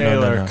 Taylor. No, no, no,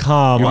 Taylor, no.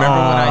 come You remember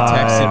when I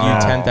texted on.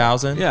 you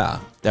 10,000? Yeah.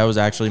 That was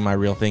actually my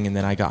real thing, and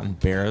then I got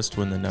embarrassed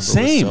when the number was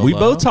Same. so We low.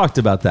 both talked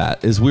about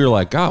that. Is we were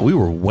like, God, we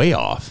were way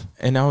off.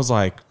 And I was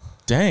like,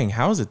 dang,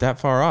 how is it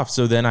that far off?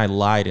 So then I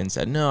lied and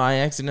said, no, I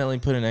accidentally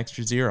put an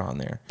extra zero on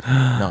there.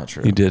 Not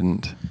true. you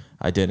didn't.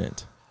 I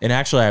didn't. And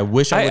actually, I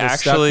wish I I would have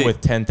actually- stuck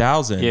with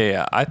 10,000.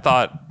 Yeah. I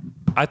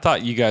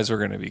thought you guys were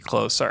going to be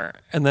closer.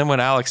 And then when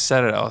Alex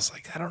said it, I was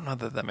like, I don't know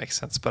that makes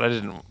sense, but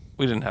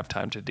we didn't have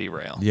time to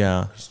derail.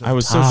 Yeah. I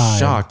was so time.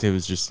 shocked. It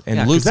was just, and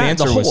Yeah, 'cause Luke's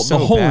answer the whole, was so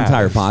the whole bad.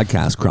 entire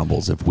podcast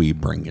crumbles if we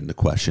bring into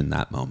question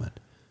that moment.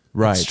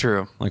 Right. It's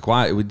true. Like,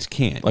 why? We just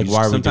can't. Like, You why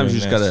just- are we sometimes you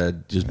doing just this?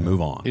 gotta just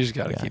move on. You just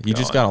got to Yeah, keep you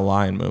just going. got to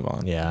lie and move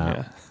on.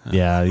 Yeah.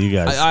 Yeah, you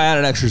guys. I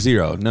added extra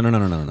zero. No. I had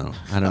an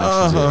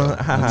extra zero.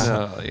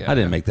 Oh, yeah. I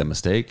didn't make that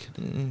mistake.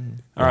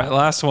 All right,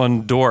 last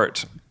one.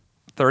 Dort,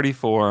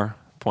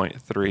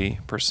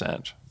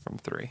 34.3% from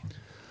three.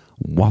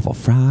 Waffle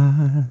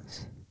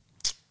fries.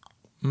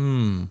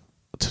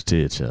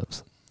 Tortilla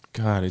chips.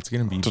 God, it's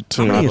going to be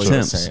How many probably the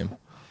attempts? same.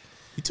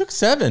 He took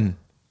 7.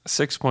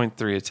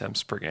 6.3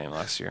 attempts per game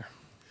last year.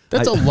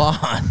 That's a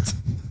lot.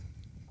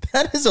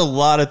 That is a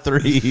lot of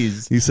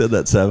threes. You said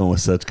that 7 with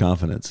such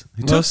confidence.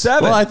 He took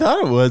 7. Well, I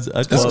thought it was.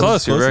 I thought It's it was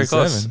close. You're very to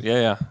close. 7.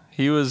 Yeah.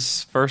 He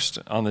was first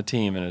on the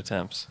team in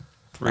attempts.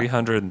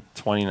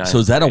 329. So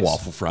is that a threes.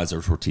 waffle fries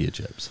or tortilla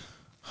chips?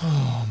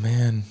 Oh,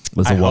 man.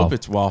 That's I a hope waffle.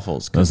 it's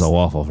waffles. 'cause That's a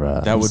waffle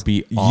fry. That would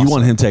be awesome. You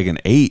want him taking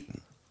 8?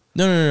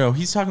 No.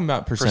 He's talking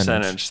about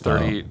Percentage,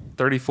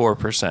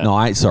 34%. No,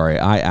 I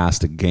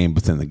asked a game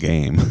within the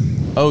game.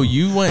 Oh,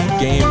 you went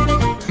game.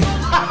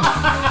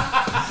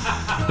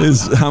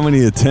 Is how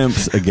many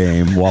attempts a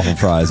game, waffle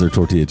fries or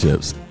tortilla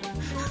chips?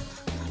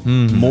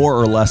 More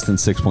or less than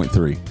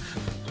 6.3?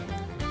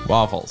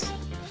 Waffles.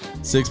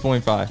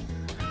 6.5.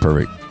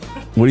 Perfect.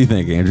 What do you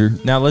think, Andrew?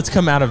 Now let's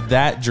come out of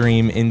that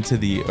dream into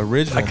the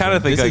original. I kind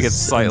of dream. think This like it's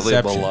is slightly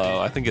Inception. below.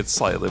 I think it's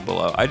slightly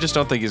below. I just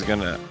don't think he's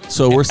gonna.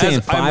 So we're saying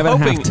I'm 5.5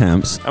 hoping-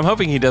 attempts. I'm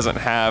hoping he doesn't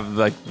have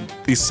like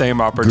the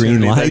same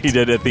opportunity light? that he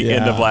did at the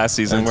end of Yeah, last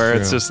season, that's where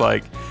it's true. just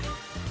like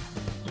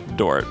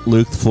Dort.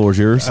 Luke, the floor is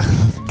yours.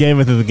 Game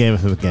within the game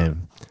within the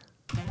game.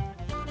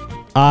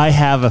 I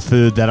have a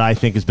food that I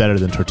think is better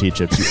than tortilla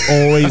chips.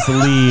 You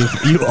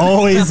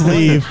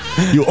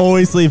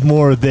always leave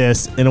more of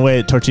this in a way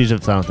that tortilla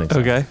chips I don't think so.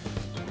 Okay.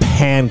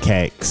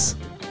 Pancakes.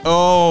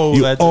 Oh,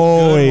 You that's a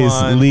always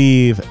good one.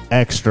 leave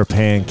extra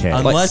pancakes.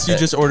 Unless you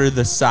just order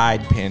the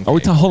side pancake. Are we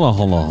hold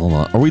on.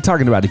 Are we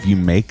talking about if you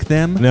make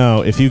them?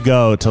 No, if you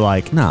go to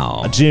like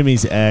No. a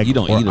Jimmy's Egg You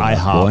don't or eat enough,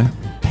 IHOP, boy.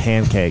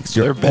 pancakes,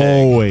 you're They're big.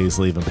 always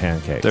leaving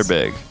pancakes. They're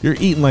big. You're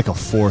eating like a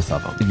fourth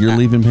of them. You're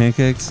leaving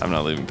pancakes? I'm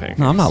not leaving pancakes.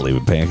 No, I'm not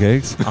leaving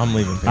pancakes. I'm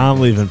leaving. Pancakes.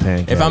 I'm leaving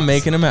pancakes. If I'm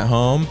making them at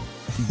home,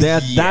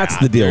 That's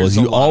the deal. there's Is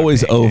a you lot of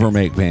always pancakes. over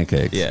make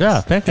pancakes. Yeah.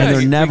 yeah, pancakes. And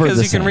they're never because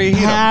the you can same. reheat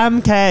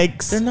them.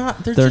 pancakes. they're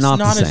not. They're They're just not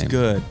not, the as same.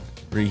 good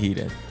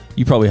reheated.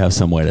 You probably have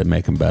some way to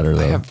make them better,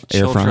 though. I have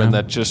Air fry 'em? children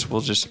that just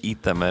will just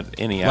eat them at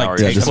any Like, hour.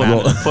 take Take just them out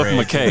roll- and flip them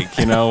a cake,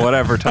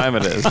 whatever time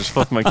it is. Just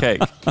flip them a cake.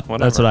 Whatever.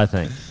 That's what I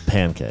think.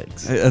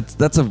 Pancakes.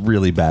 That's a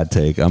really bad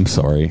take. I'm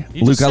sorry,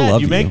 You Luke. just I said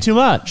love you. Make too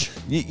much.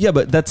 Yeah,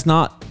 but that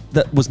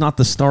was not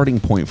the starting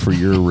point for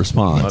your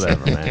response.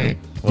 Whatever, man.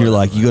 You're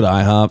like, you go to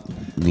IHOP.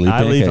 Leave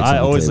pancakes on I the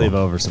always table. leave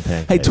over some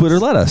pancakes. Hey, Twitter,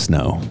 let us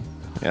know.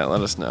 Yeah,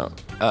 let us know.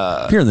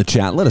 If you're in the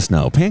chat, let us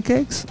know.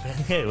 Pancakes?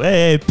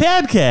 Hey,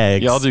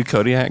 pancakes. Y'all do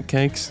Kodiak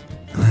cakes?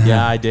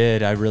 Yeah, I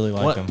did. I really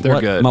like them.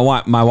 They're good.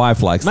 My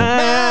wife likes them.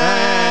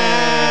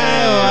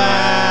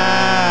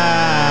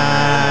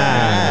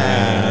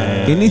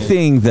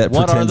 Anything that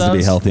What are pretends to be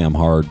those? healthy, I'm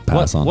hard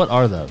pass on. What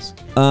are those?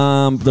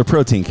 They're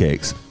protein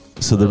cakes,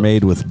 so they're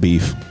made with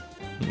beef.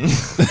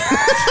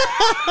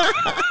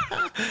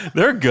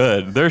 They're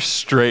good. They're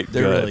straight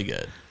They're good. really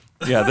good.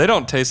 Yeah, they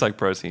don't taste like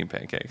protein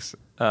pancakes.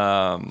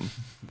 Yeah,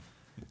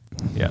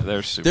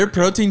 they're super. They're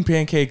protein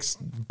pancakes,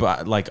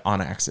 but like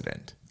on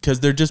accident. Because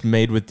they're just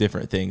made with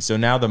different things. So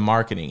now the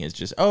marketing is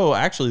just, oh,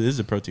 actually, this is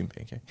a protein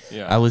pancake.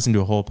 Yeah. I listened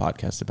to a whole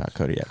podcast about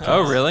Kodiak.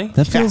 Oh, really?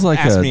 That feels like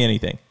Ask me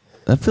anything.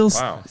 That feels.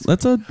 Wow.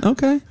 That's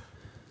okay.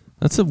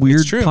 That's a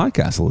weird true.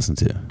 podcast to listen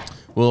to.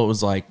 Well, it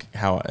was like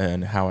how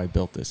I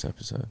built this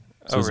episode.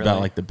 So Oh, it's really?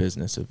 about like the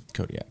business of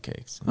Kodiak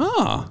cakes.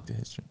 Ah. The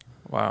history.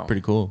 Wow.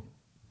 Pretty cool.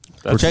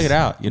 That's- Check it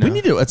out. You know, We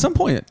need to at some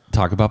point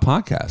talk about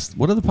podcasts.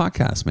 What are the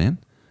podcasts, man?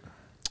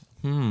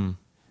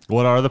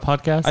 What are the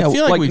podcasts? I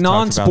feel like we've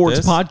talked about non-sports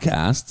this.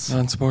 podcasts.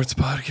 Non-sports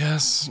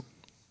podcasts.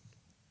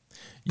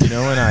 You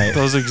know, when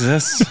Those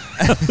exist.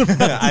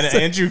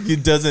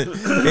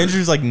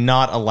 Andrew's like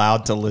not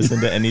allowed to listen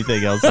to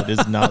anything else that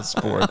is not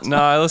sports. No,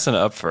 I listen to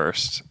Up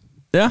First.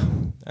 Yeah,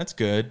 that's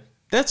good.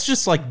 That's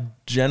just like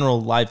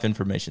general life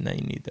information that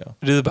you need, though.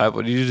 Do the Bible?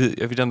 Have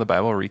you done the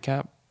Bible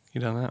recap? You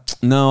done that?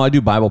 No, I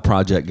do Bible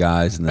Project,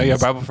 guys. And then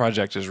Bible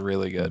Project is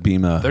really good.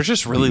 Bema. They're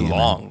just really Bema.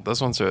 long.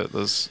 Those ones are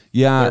those.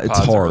 Yeah, their it's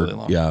pods are hard. really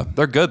long. Yeah.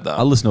 They're good though.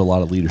 I listen to a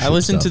lot of leadership. I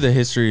listen stuff. to the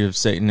history of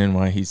Satan and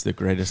why he's the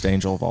greatest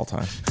angel of all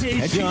time.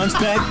 John's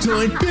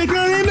factoid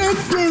figuring out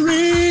the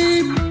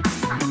read.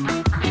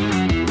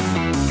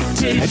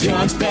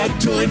 John's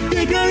factoid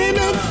figuring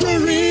out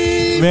the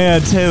read. Man,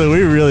 Taylor,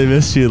 we really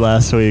missed you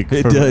last week.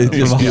 It does. It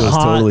just feels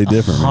totally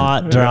different. man.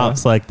 Hot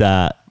drops like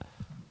that.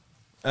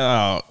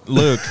 Oh,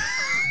 Luke.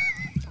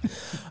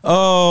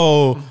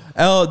 Elman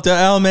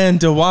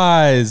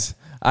DeWise.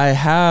 I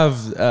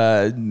have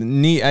I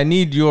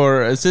need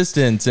your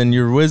assistance and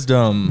your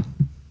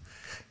wisdom.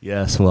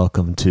 Yes,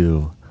 welcome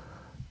to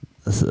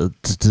Your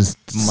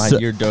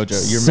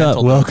dojo. Your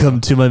mental welcome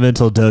to my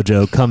mental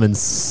dojo. Come and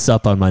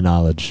sup on my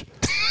knowledge.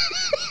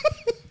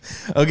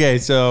 Okay,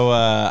 so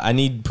I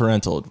need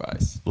parental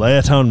advice. Lay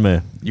it on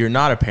me. You're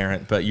not a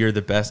parent, but you're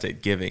the best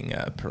at giving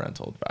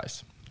parental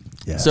advice.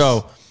 Yes.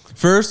 So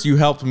first, you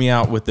helped me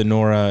out with the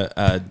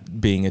Nora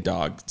being a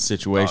dog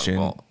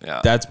situation. Yeah.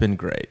 That's been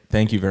great.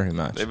 Thank you very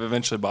much. They've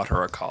eventually bought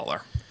her a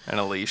collar and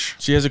a leash.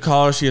 She has a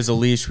collar. She has a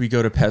leash. We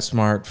go to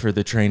PetSmart for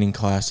the training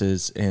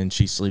classes, and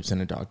she sleeps in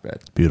a dog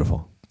bed.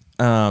 Beautiful.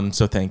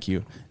 So thank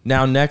you.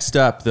 Now, next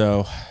up,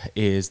 though,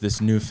 is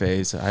this new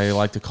phase. I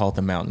like to call it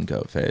the mountain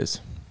goat phase,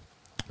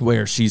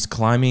 where she's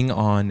climbing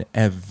on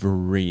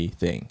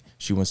everything.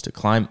 She wants to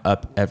climb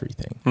up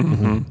everything.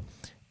 Mm-hmm.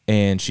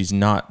 And she's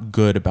not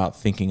good about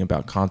thinking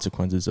about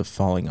consequences of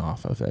falling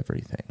off of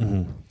everything.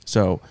 Mm-hmm.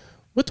 So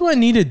what do I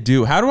need to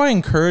do? How do I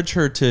encourage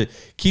her to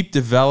keep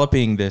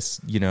developing this,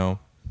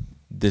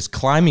 this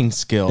climbing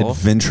skill?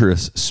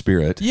 Adventurous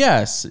spirit.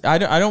 Yes. I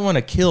don't want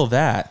to kill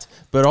that.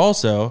 But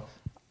also,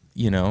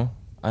 I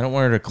don't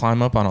want her to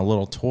climb up on a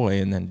little toy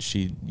and then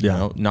she,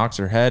 knocks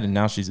her head and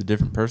now she's a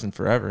different person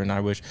forever. And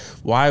I wish,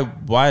 why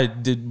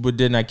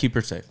didn't I keep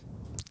her safe?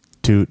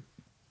 Two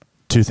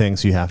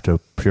things you have to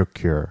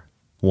procure.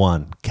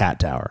 1, cat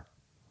tower.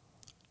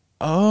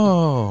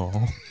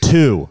 Oh.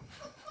 2,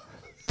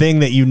 thing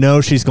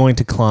that she's going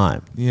to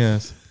climb.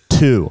 Yes.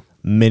 2,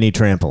 mini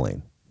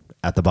trampoline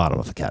at the bottom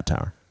of the cat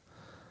tower.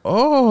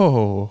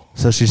 Oh.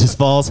 So she just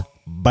falls,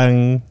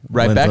 bang,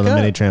 Right lands back on a up.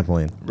 mini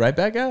trampoline. Right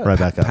back up. Right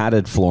back up.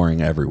 Padded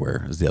flooring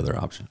everywhere is the other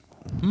option.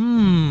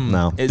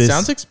 No. It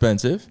sounds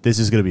expensive. This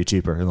is going to be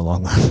cheaper in the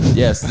long run.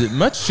 Yes,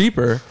 much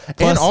cheaper. Plus-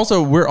 and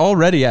also, we're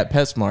already at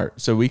PetSmart,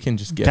 so we can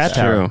just get Cat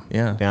that. tower.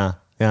 Yeah.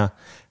 Yeah.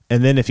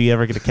 And then if you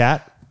ever get a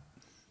cat,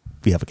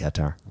 you have a cat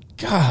tower.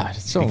 God,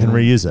 it's so You can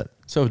reuse it.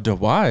 so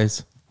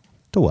wise.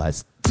 To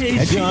wise.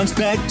 John's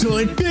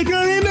factoid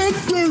figuring out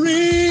the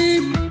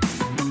read.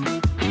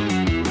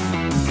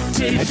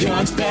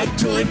 John's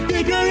factoid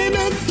figuring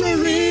out the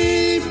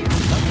read.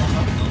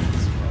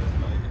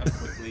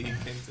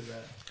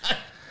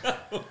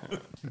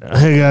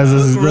 Hey guys,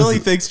 this is Luke really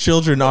thinks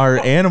children are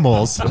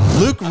animals.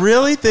 Luke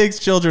really thinks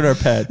children are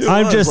pets.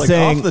 I'm just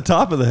saying, off the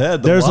top of the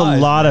head. there's a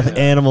lot of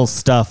animal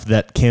stuff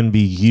that can be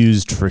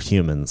used for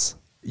humans.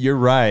 You're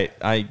right.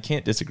 I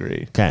can't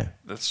disagree. Okay,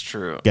 That's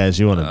true. guys,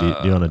 you want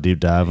to deep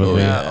dive with me?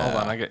 Yeah,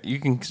 hold on. You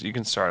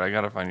can start. I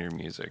gotta find your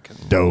music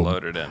and Dope.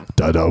 load it in.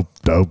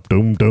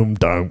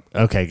 Doom.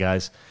 Okay,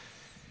 guys,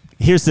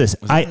 here's this.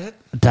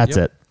 That's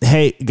it.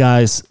 Hey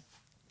guys,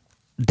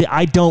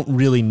 I don't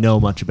really know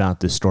much about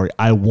this story.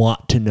 I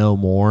want to know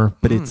more,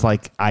 but it's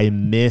like I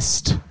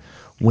missed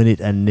when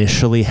it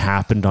initially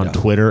happened on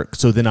Twitter.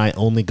 So then I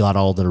only got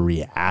all the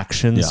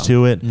reactions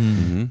to it.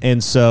 Mm-hmm.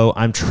 And so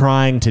I'm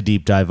trying to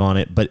deep dive on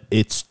it, but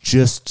it's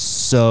just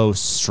so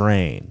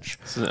strange.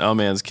 It's an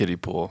Elman's kiddie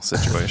pool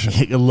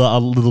situation. A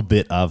little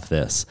bit of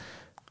this.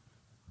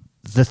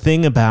 The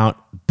thing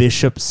about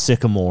Bishop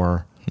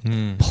Sycamore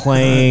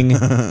playing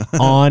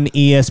on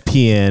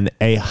ESPN,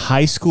 a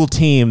high school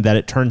team that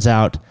it turns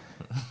out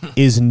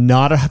is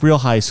not a real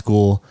high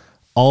school.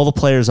 All the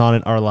players on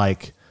it are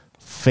like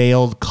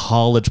failed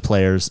college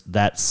players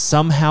that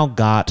somehow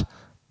got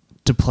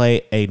to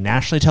play a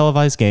nationally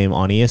televised game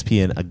on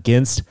ESPN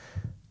against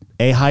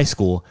a high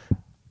school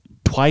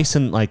twice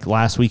in like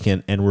last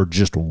weekend and were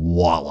just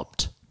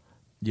walloped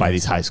by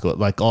these high school.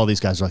 Like all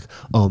these guys are like,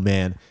 oh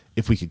man,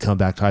 if we could come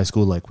back to high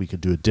school, like we could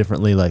do it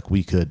differently. Like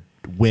we could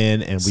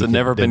win and It's we a could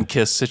never been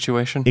kissed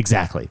situation.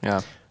 Exactly.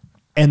 Yeah.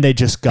 And they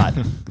just got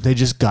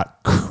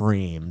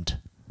creamed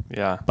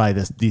Yeah. by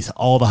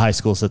all the high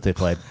schools that they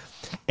played.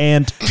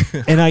 And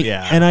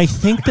I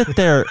think that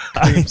their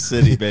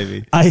City,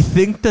 baby. I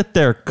think that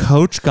their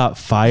coach got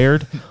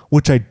fired,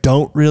 which I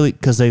don't really,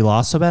 because they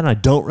lost so bad, and I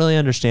don't really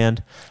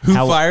understand Who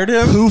fired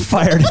him? Who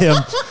fired him?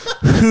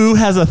 Who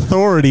has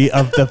authority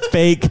of the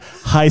fake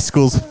high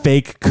school's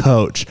fake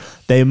coach?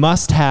 They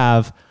must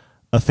have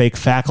a fake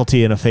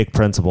faculty and a fake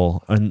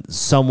principal and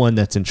someone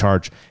that's in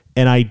charge.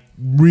 And I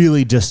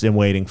really just am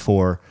waiting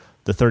for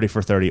the 30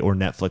 for 30 or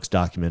Netflix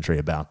documentary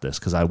about this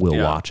because I will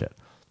Yeah. watch it.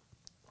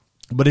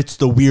 But it's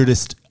the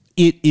weirdest.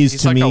 It is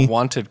He's to like me. a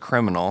wanted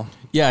criminal.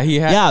 Yeah, he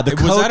had. Yeah, the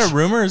was that coach- a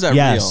rumor? Or is that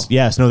yes, real?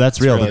 yes, no,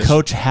 that's real. real. The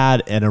coach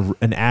had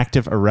an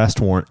active arrest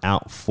warrant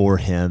out for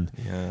him,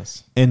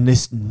 Yes. and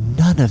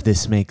none of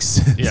this makes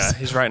sense. Yeah,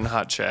 he's writing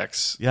hot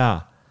checks.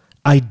 Yeah.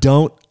 I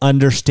don't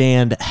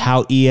understand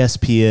how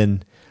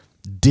ESPN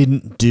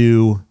didn't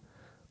do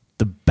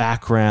the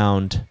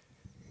background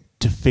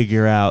to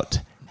figure out,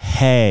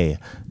 hey,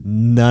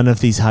 none of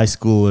these high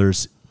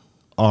schoolers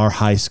are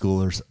high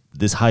schoolers.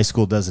 This high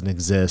school doesn't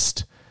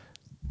exist.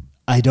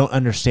 I don't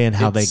understand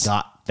how they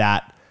got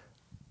that.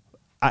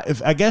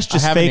 I guess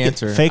just I have an fake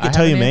answer. it, fake I it have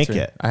till you an make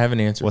answer. it. I have an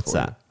answer. What's for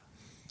that?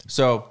 you.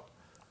 So,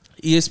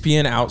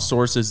 ESPN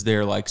outsources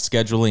their like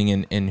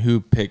scheduling and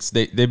who picks.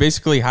 They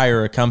basically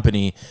hire a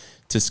company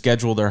to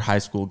schedule their high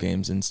school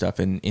games and stuff,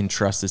 and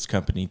entrust this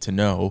company to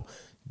know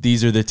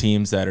these are the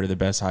teams that are the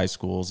best high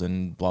schools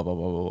and blah blah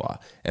blah blah blah.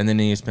 And then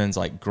ESPN's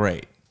like,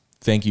 great.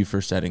 Thank you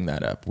for setting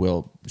that up.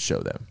 We'll show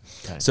them.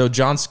 Okay. So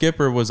John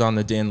Skipper was on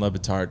the Dan Le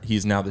Batard.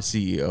 He's now the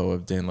CEO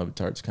of Dan Le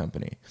Batard's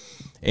company.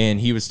 And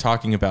he was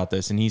talking about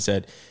this, and he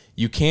said,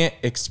 you can't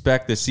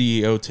expect the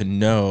CEO to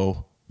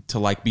know, to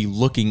like be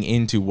looking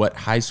into what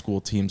high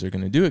school teams are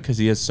going to do it because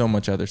he has so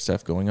much other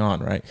stuff going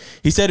on, right?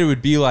 He said it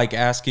would be like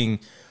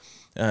asking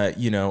the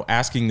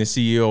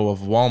CEO of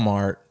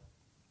Walmart,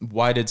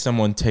 why did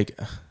someone take...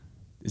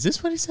 Is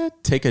this what he said?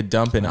 Take a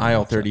dump in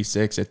aisle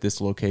 36 at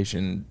this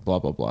location, blah,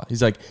 blah, blah.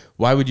 He's like,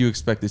 why would you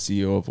expect the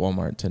CEO of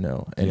Walmart to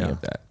know any of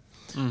that?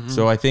 Mm-hmm.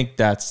 So I think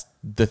that's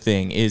the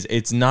thing is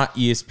it's not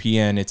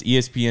ESPN. It's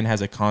ESPN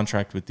has a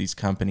contract with these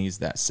companies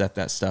that set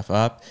that stuff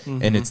up.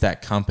 And it's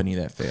that company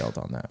that failed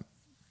on that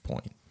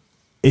point.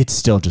 It's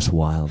still just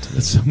wild. I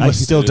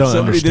still don't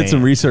Somebody understand. did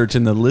some research,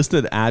 and the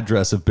listed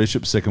address of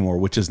Bishop Sycamore,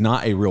 which is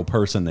not a real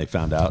person, they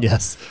found out.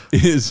 Yes.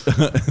 Is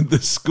the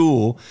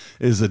school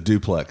is a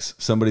duplex,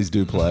 somebody's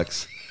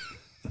duplex.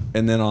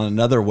 And then on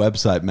another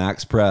website,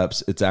 Max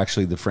Preps, it's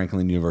actually the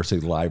Franklin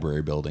University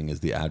Library building is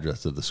the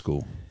address of the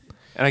school.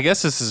 And I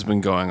guess this has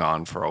been going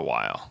on for a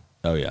while.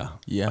 Oh, yeah.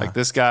 Yeah. Like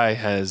this guy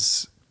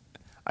has,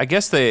 I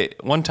guess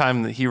one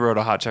time he wrote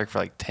a hot check for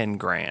like 10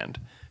 grand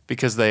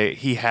because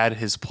he had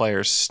his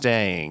players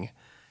staying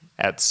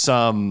at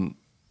some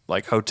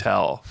like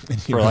hotel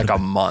for like a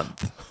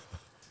month.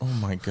 Oh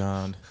my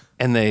God.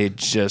 And they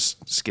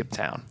just skipped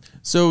town.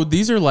 So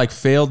these are like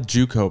failed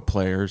JUCO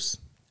players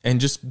and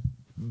just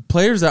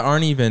players that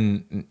aren't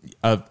even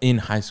in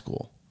high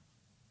school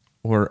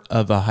or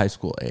of a high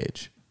school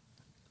age.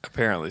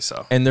 Apparently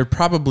so. And they're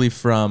probably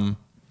from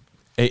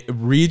a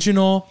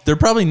regional. They're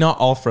probably not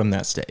all from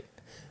that state.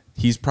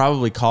 He's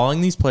probably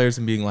calling these players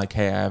and being like,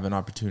 hey, I have an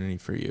opportunity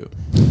for you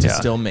to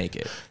still make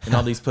it. And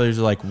all these players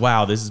are like,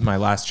 wow, this is my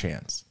last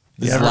chance.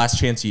 This is the last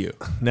chance you.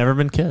 Never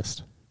been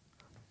kissed.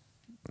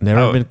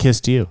 Never been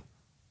kissed you.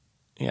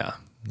 Yeah.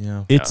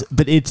 Yeah. It's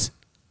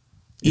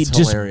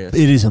hilarious.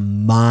 It is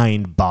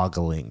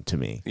mind-boggling to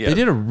me. Yeah. They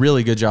did a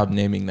really good job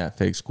naming that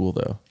fake school,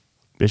 though.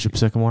 Bishop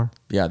Sycamore.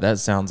 Yeah, that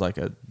sounds like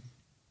a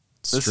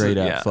straight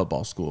up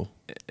football school.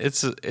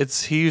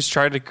 He was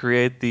trying to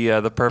create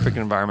the perfect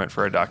environment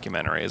for a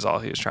documentary is all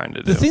he was trying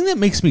to do. The thing that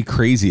makes me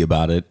crazy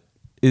about it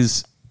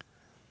is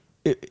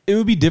it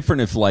would be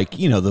different if, like,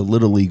 the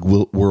Little League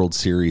World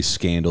Series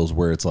scandals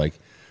where it's like,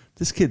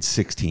 this kid's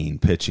 16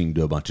 pitching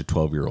to a bunch of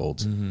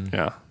 12-year-olds. Mm-hmm.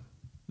 Yeah.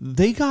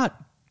 They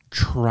got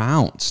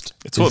trounced.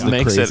 It's what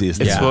makes it. It's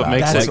what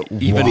makes it even It'd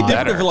be different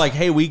better. if, like,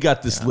 hey, we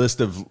got this list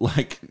of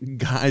like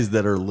guys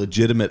that are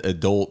legitimate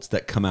adults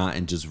that come out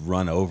and just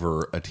run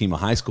over a team of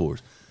high schoolers.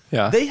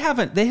 Yeah. They have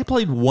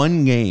played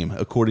one game,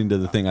 according to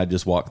the thing I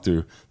just walked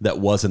through, that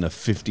wasn't a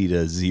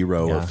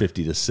 50-0 or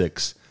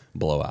 50-6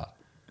 blowout.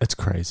 It's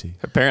crazy.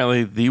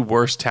 Apparently, the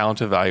worst talent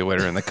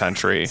evaluator in the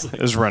country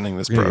is running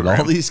this Get program.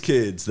 all these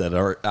kids that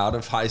are out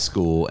of high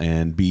school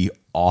and be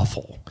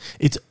awful.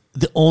 It's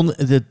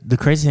the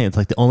crazy thing. It's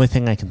like the only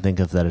thing I can think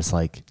of that is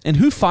like, And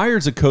who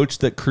fires a coach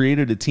that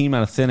created a team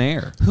out of thin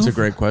air? It's a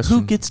great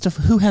question.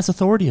 who has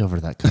authority over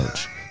that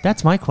coach?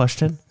 That's my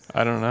question.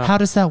 I don't know. How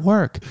does that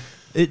work?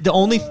 The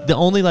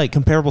only like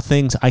comparable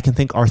things I can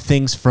think are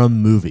things from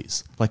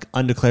movies, like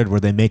Undeclared, where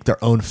they make their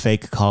own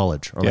fake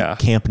college, or like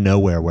Camp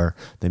Nowhere, where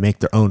they make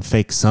their own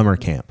fake summer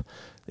camp.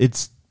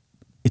 It's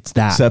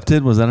that.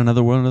 Accepted? Was that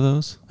another one of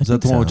those? Is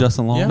that the one with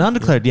Justin Long? Yeah.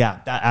 Undeclared,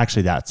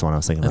 that's the one I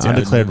was thinking. About.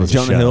 Undeclared was a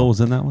Jonah show. Hill was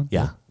in that one?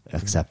 Yeah,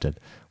 Accepted,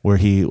 where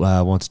he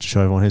wants to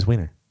show everyone his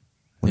wiener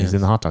when he's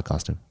in the hot dog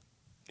costume.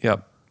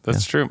 Yep,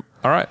 that's true.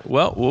 All right.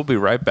 Well, we'll be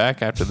right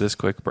back after this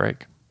quick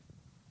break.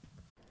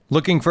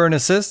 Looking for an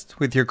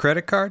assist with your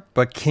credit card,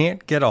 but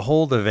can't get a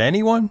hold of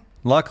anyone?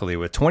 Luckily,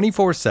 with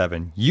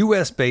 24/7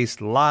 U.S.-based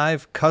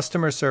live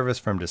customer service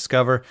from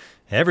Discover,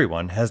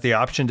 everyone has the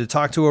option to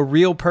talk to a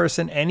real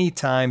person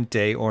anytime,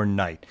 day or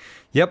night.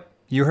 Yep,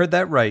 you heard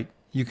that right.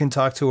 You can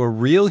talk to a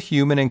real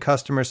human in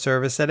customer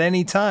service at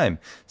any time.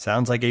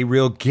 Sounds like a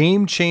real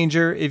game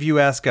changer if you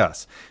ask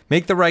us.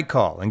 Make the right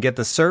call and get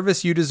the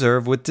service you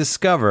deserve with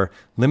Discover.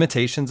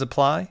 Limitations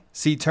apply.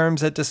 See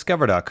terms at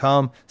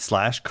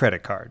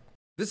discover.com/creditcard.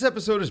 This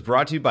episode is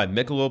brought to you by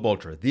Michelob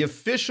Ultra, the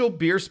official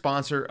beer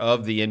sponsor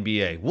of the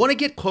NBA. Want to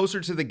get closer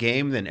to the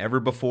game than ever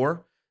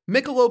before?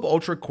 Michelob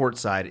Ultra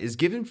Courtside is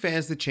giving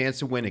fans the chance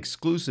to win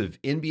exclusive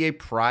NBA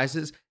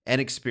prizes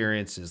and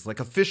experiences like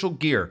official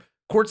gear,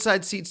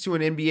 courtside seats to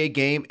an NBA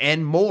game,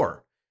 and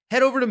more.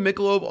 Head over to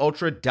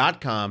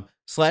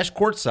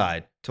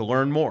MichelobUltra.com/courtside to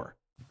learn more.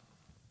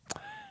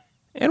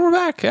 And we're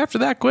back after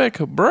that quick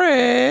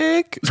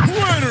break.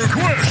 Twitter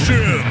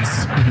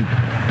questions.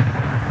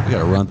 We got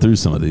to run through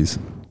some of these.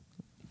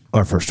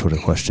 Our first Twitter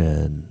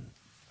question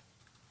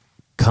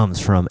comes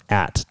from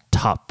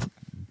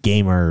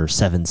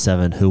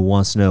 @TopGamer77, who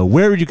wants to know,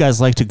 where would you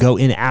guys like to go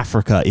in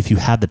Africa if you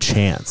had the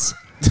chance?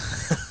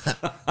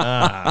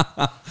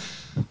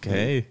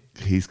 Okay.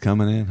 He's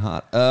coming in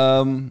hot.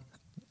 I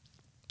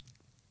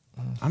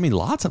mean,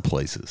 lots of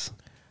places.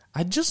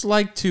 I'd just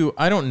like to,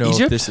 I don't know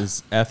Egypt? if this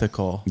is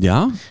ethical.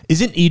 Yeah?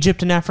 Isn't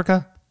Egypt in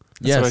Africa?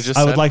 Yes. what I just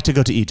I would said. like to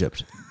go to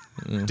Egypt.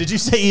 Did you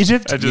say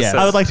Egypt? I just said-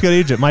 I would like to go to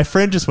Egypt. My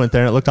friend just went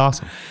there and it looked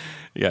awesome.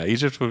 Yeah,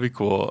 Egypt would be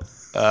cool.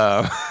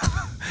 I've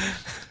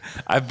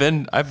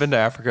been to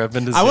Africa. I've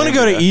been to. I want to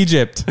go to Zambia.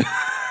 Egypt. I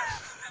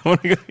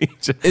want to go to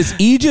Egypt. Is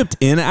Egypt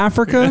in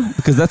Africa?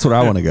 Because that's where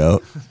I want to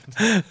go.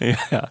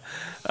 Yeah,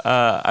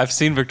 I've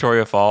seen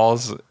Victoria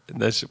Falls,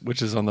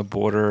 which is on the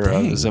border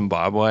of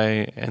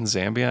Zimbabwe and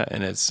Zambia,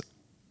 and it's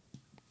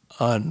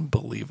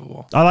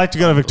unbelievable. I like to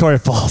go to Victoria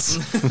Falls.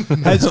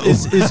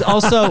 is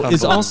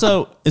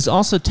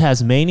also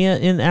Tasmania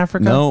in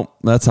Africa? No,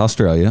 that's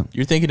Australia.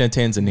 You're thinking of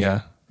Tanzania.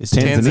 Yeah, It's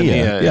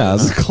Tanzania. Yeah,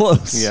 is- it's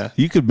close. Yeah.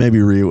 You could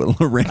maybe read what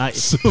Lorraine.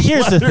 Here's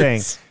the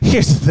thing.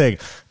 Here's the thing.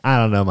 I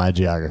don't know my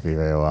geography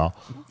very well.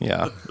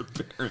 yeah.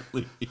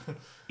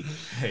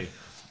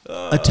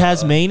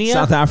 Tasmania?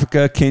 South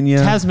Africa, Kenya.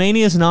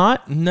 Tasmania is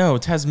not? No,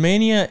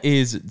 Tasmania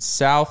is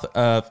south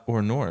of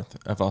or north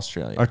of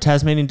Australia. Are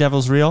Tasmanian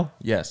devils real?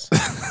 Yes.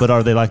 But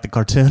are they like the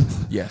cartoon?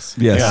 Yes.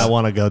 Yes. Yeah, I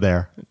want to go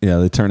there. Yeah,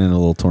 they turn into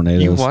little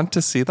tornadoes. You want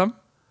to see them?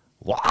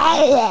 Wow.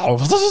 I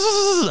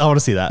want to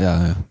see that.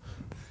 Yeah,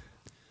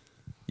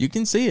 You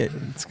can see it.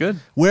 It's good.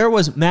 Where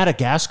was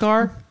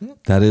Madagascar?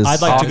 that is.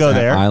 I'd like to go an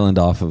there. Island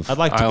off of. I'd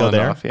like to go Island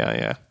there. off,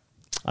 yeah.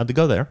 I'd to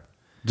go there.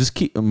 Just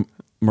keep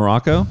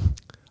Morocco.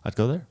 I'd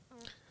go there.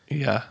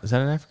 Yeah. Is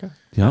that in Africa?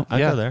 Yep. I'd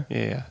go there.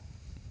 Yeah.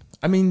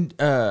 I mean,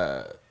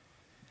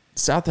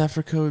 South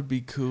Africa would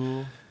be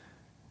cool.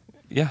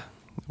 Yeah.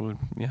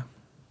 Yeah.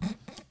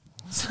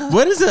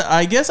 What is it?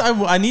 I guess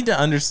I need to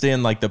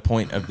understand like the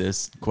point of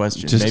this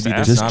question. Just, Maybe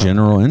there's just not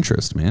general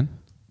interest, man.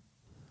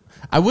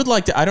 I would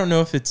like to. I don't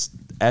know if it's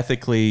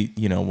ethically,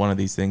 one of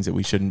these things that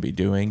we shouldn't be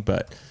doing,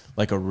 but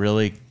like a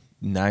really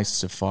nice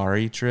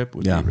safari trip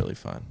would be really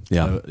fun.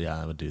 Yeah.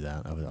 I would do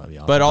that. I'd be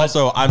awesome. But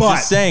also, I'm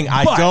just saying,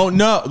 I don't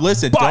know.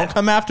 Listen, don't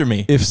come after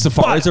me. If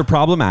safaris are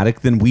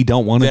problematic, then we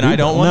don't want to. Then I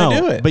don't want to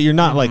do it. But you're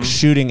not like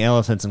shooting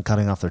elephants and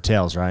cutting off their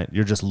tails, right?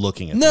 You're just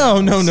looking at No.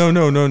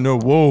 them.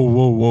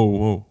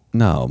 Whoa.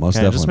 No, most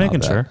Okay, definitely just making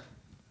not sure.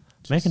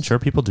 that. Making sure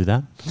people do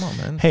that. Come on,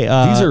 man. Hey,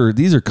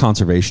 These are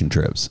conservation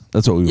trips.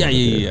 That's what we want to do.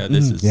 Yeah.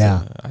 This is.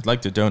 yeah. I'd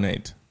like to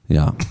donate.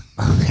 Yeah.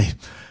 Okay.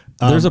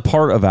 There's a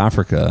part of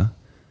Africa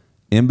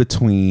in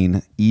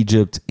between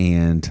Egypt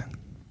and,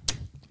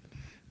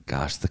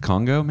 the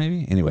Congo,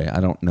 maybe? Anyway, I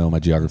don't know my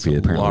geography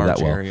apparently large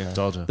that well. area.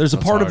 There's a That's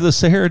part hard. of the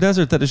Sahara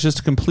Desert that is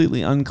just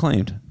completely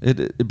unclaimed.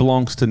 It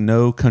belongs to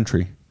no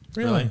country.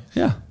 Really?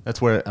 Yeah.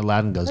 That's where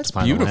Aladdin goes That's to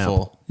find the lamp.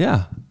 beautiful.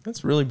 Yeah.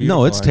 That's really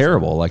beautiful. No, it's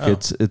terrible. Like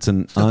it's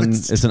an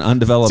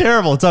undeveloped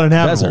Terrible. It's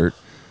uninhabitable. desert.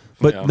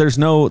 But there's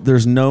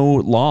no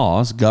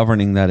laws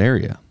governing that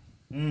area.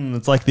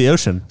 It's like the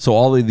ocean. So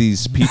all of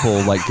these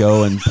people like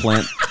go and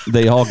plant.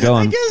 They all go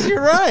and guess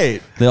you're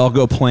right. they all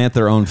go plant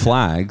their own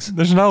flags.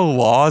 There's no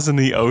laws in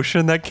the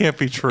ocean. That can't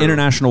be true.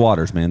 International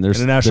waters, man.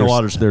 International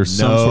waters. There's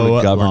some No sort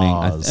of governing.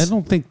 laws. I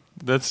don't think.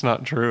 That's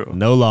not true.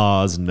 No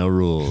laws, no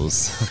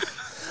rules.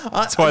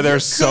 That's why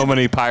there's so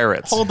many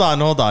pirates. Hold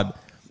on.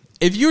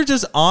 If you're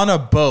just on a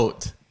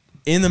boat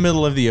in the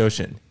middle of the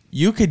ocean,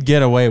 you could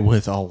get away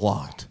with a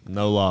lot.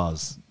 No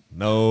laws.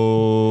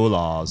 No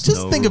laws. Just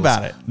no think rules.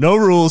 about it. No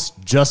rules,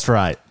 just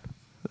right.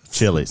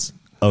 Chili's.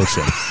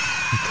 Ocean.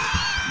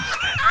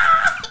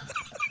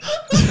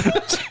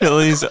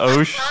 Chili's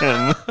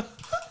Ocean.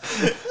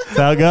 That's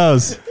how it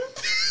goes.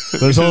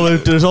 There's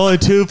only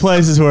two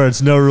places where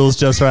it's no rules,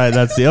 just right.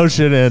 That's the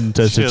ocean and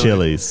to Chili.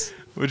 Chili's.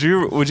 Would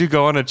you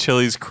go on a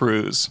Chili's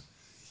cruise?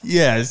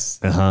 Yes.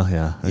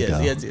 Yeah. I'd go.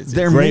 Yes.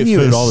 Their Great menu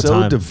food is all the so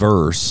time.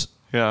 diverse.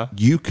 Yeah.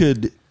 You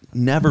could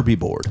never be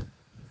bored.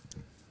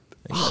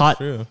 Hot.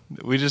 True.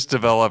 We just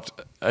developed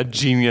a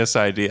genius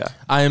idea.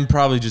 I am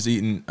probably just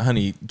eating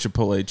honey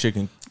chipotle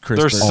chicken crispers.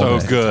 They're so all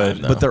the good.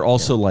 time, though. But they're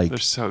also like They're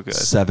so good.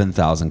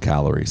 7,000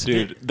 calories.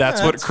 Dude, that's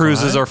Yeah, what that's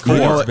cruises fine. are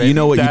for. You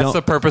know what you That's don't.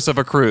 the purpose of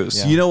a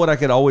cruise. You know what I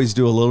could always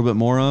do a little bit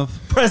more of,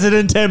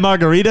 Presidente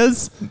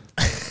margaritas.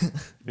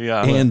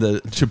 Yeah. and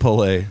the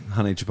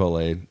honey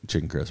chipotle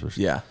chicken crispers.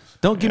 Yeah.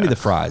 Don't give me the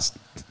fries.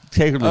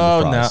 Take them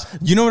Oh the no! fries.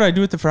 You know what I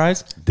do with the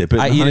fries? Dip it in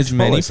I the eat honey as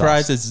many chipotle sauce.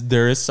 fries as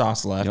there is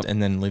sauce left, Yep.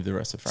 and then leave the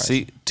rest of fries.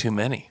 See, too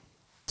many.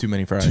 Too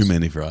many fries. Too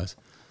many fries.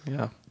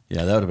 Yeah.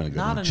 Yeah, that would have been a good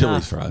Not one. enough.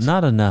 Chili's fries.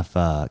 Not enough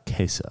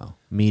queso.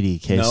 Meaty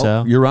queso.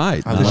 No, you're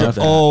right. I Not love enough.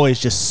 that. Always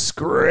just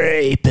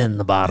scraping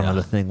the bottom of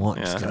the thing.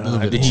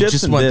 Yeah. You chips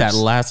just and want dips. that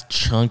last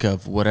chunk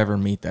of whatever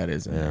meat that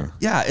is in there.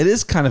 Yeah, it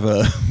is kind of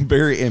a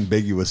very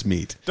ambiguous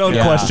meat. Don't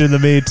Yeah. question the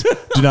meat.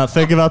 Do not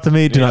think about the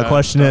meat. Do not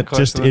question don't it.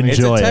 Just question the meat.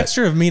 enjoy It's a it.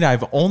 texture of meat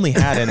I've only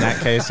had in that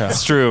queso.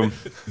 It's true.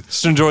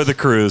 Just enjoy the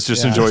cruise.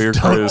 Just enjoy your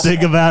Don't cruise.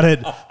 think about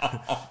it.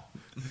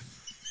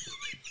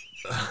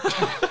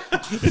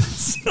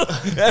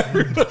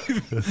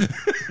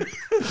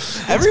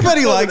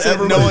 Everybody likes it.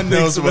 No one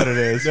knows what it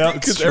is.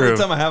 Because true. every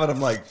time I have it,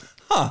 I'm like,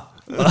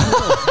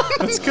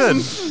 That's good.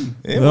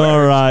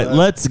 All right,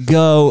 let's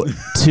go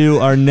to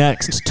our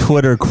next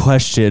Twitter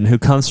question. Who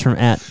comes from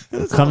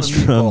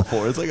meatball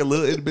for it. It's like a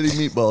little itty bitty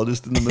meatball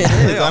just in the middle.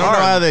 I don't know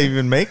how they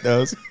even make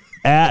those.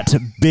 at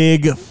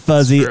Big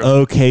Fuzzy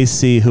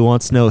OKC, who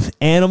wants to know, if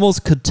animals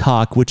could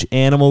talk, which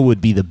animal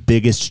would be the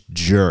biggest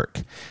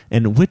jerk,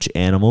 and which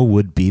animal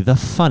would be the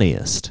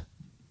funniest?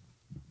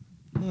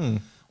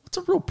 What's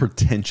a real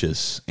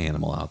pretentious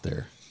animal out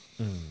there?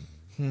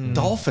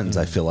 Dolphins,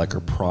 I feel like, are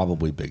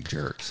probably big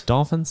jerks.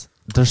 Dolphins?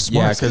 They're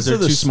smart. Yeah, because they're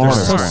the too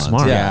smartest smart. ones.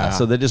 smart. Yeah, Yeah.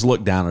 so they just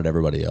look down at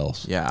everybody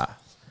else. Yeah.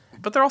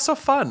 But they're also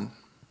fun.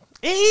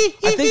 I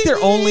think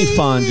they're only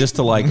fun just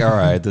to like, all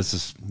right, this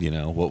is,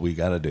 what we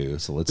got to do.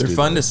 So let's They're do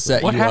fun to this.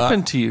 set What you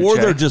happened up. to you, Or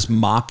Jay? they're just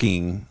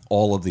mocking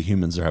all of the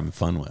humans they're having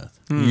fun with.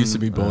 You used to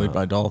be bullied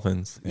by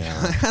dolphins. Yeah,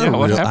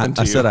 what happened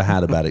to I you? said I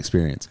had a bad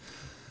experience.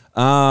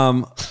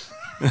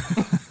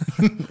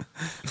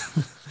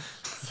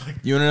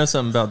 You want to know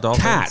something about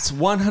dolphins? Cats,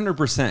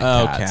 100%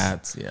 Oh, cats.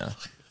 cats. Yeah.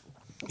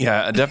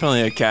 Yeah,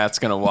 definitely a cat's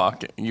going to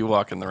walk. You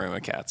walk in the room,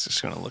 a cat's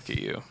just going to look at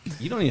you.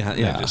 You don't even have,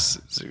 Yeah. yeah. Just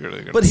secretly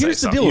gonna But say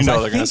here's the something. deal, You is know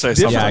I they're going to say think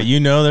something. Yeah, you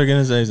know they're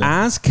going to say something.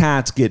 As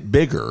cats get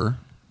bigger,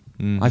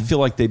 I feel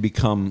like they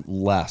become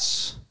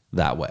less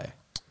that way.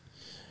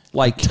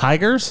 Like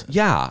Tigers?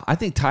 yeah, I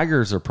think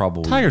tigers are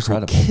probably Tigers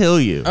incredible. will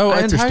kill you. Oh, I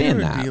a tiger understand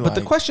would that, be but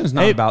the like- question is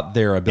not about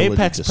their ability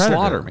Apex to predator.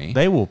 slaughter me.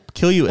 They will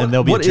kill you, and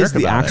they'll be What a jerk is the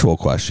about actual it.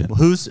 question?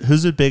 Who's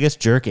the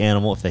biggest jerk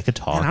animal if they could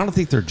talk? Man, I don't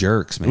think they're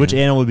jerks, man. Which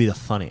animal would be the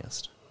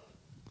funniest?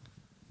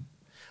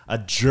 A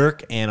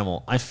jerk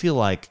animal. I feel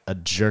like a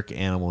jerk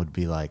animal would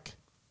be like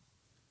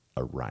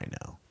a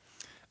rhino.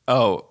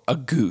 Oh, a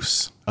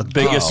goose. A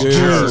biggest goose.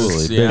 jerk.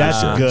 Absolutely. Yeah.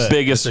 That's good.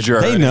 Biggest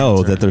jerk. They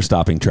know that they're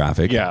stopping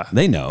traffic. Yeah.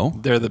 They know.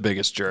 They're the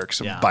biggest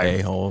jerks Yeah. by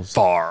A-holes.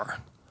 far.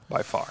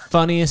 By far.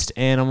 Funniest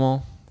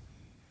animal.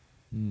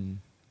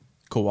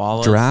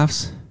 Koalas.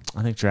 Giraffes?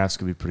 I think giraffes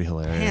could be pretty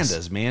hilarious.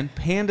 Pandas, man.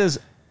 Pandas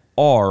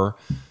are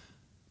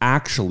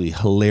actually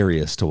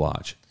hilarious to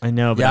watch. I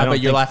know, but Yeah, I don't but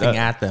you're think laughing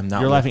that- at them,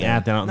 not You're with laughing them.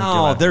 at them. I don't think No,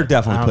 you're laughing they're at them. I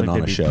definitely don't putting think on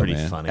a they'd be show, pretty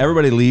man. funny.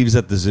 Everybody leaves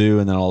at the zoo,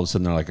 and then all of a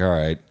sudden they're like, all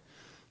right,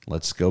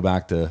 let's go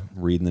back to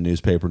reading the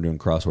newspaper and doing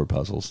crossword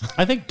puzzles.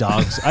 I think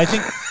dogs. I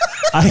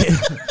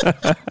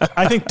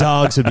think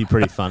dogs would be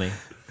pretty funny.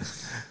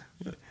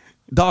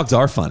 Dogs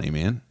are funny,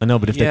 man. I know,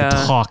 but if they Yeah.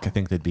 could talk, I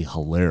think they'd be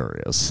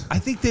hilarious. I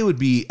think they would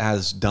be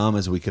as dumb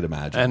as we could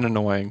imagine. And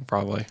annoying,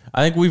 probably.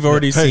 I think we've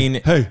already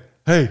seen. hey.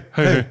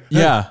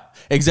 Yeah,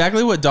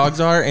 exactly what dogs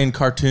are in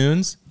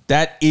cartoons.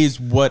 That is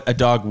what a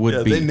dog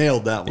would be. They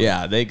nailed that one.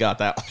 Yeah, they got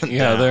that one.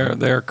 Yeah, down.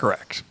 they're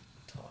correct.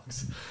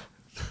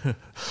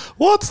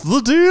 What's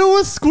the deal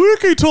with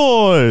squeaky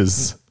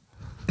toys?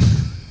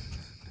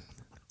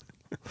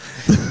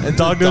 And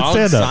dog doing Dog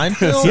stand up.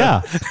 Seinfeld?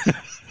 Yeah.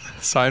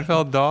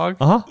 Seinfeld dog?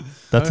 Uh-huh.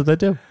 That's what they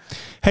do.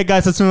 Hey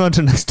guys, let's move on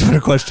to the next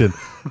Twitter question.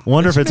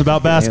 Wonder if it's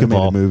about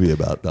basketball. Animated movie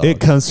about dogs. It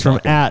comes from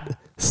at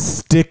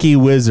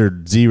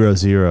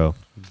StickyWizard00,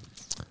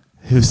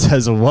 who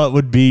says, what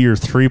would be your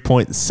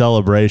 3-point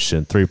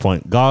celebration?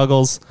 3-point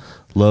goggles,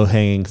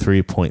 low-hanging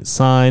 3-point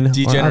sign, or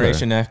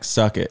Degeneration X,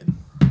 suck it.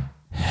 other?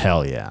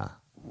 Hell yeah.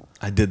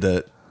 I did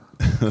that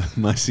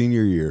my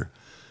senior year.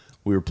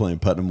 We were playing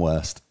Putnam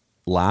West.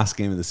 Last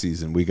game of the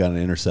season, we got an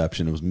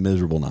interception. It was a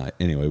miserable night.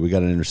 Anyway, we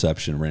got an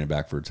interception, ran it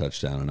back for a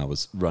touchdown, and I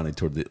was running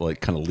toward the,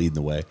 kind of leading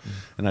the way.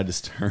 And I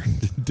just turned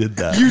and did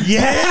that. You did?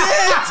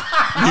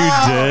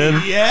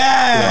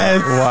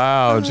 Yes.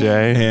 Wow,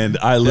 Jay. And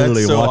I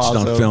literally so watched on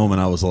awesome. film,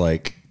 and I was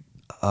like,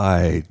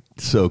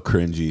 so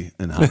cringy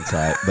in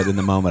hindsight. But in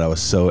the moment, I was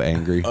so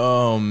angry.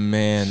 Oh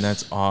man,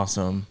 that's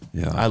awesome.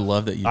 Yeah. I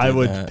love that you. Did I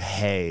would that.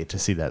 pay to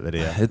see that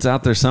video. It's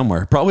out there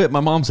somewhere, probably at my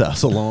mom's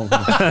house, along with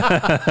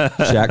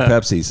Jack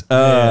Pepsi's.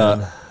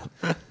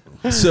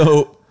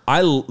 So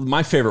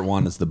my favorite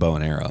one is the bow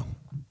and arrow.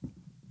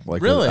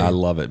 Like, Really? I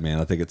love it, man.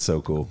 I think it's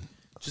so cool.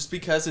 Just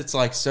because it's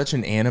like such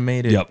an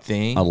animated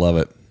thing. I love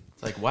it.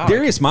 It's like wow.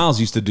 Darius Miles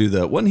used to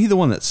do wasn't he the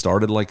one that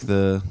started like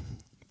the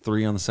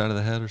 3 on the side of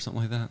the head or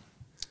something like that?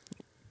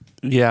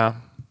 Yeah.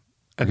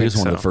 I He think was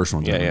one of so. the first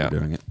ones I Yeah, remember yeah.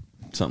 doing it.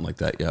 Something like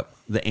that, yep.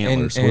 The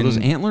antlers. And Were those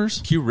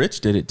antlers? Q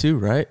Rich did it too,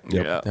 right?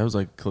 Yep. Yeah. That was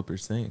like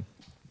Clipper's thing.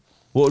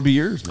 What would be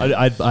yours, man?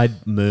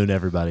 I'd moon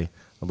everybody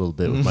a little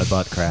bit with my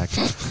butt crack.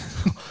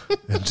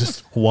 And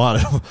just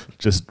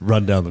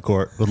run down the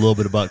court with a little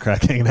bit of butt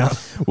crack hanging out.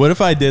 What if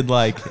I did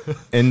like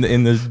in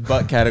the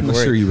butt category?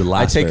 sure you would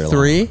last I take very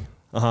long. 3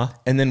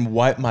 and then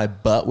wipe my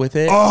butt with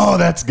it. Oh,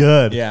 that's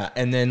good. Yeah,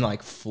 and then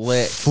like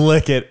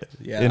Flick it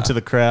into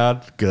the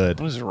crowd. Good.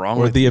 What is wrong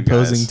or with the you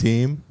opposing guys?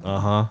 team.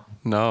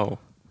 No.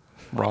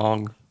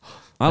 Wrong.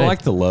 I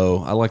like the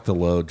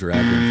low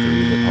dragon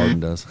 3 that Harden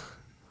does.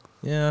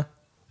 Yeah,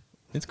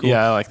 it's cool.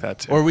 Yeah, I like that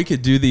too. Or we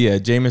could do the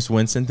Jameis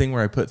Winston thing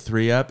where I put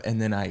 3 up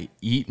and then I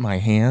eat my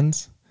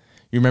hands.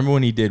 You remember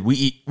when he did? We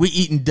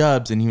eat in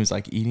dubs, and he was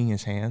like eating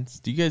his hands.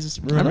 Do you guys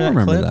remember I don't that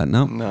remember clip? that.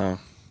 No. No.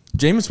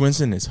 Jameis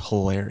Winston is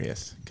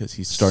hilarious because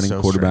he's Starting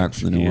so quarterback strange.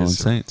 for the New He Orleans is-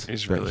 Saints.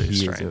 He's But really he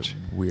strange. is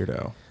a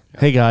weirdo.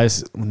 Hey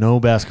guys, no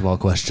basketball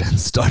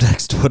questions.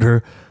 StarDeck's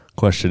Twitter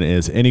question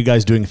is: any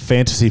guys doing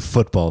fantasy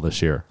football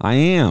this year? I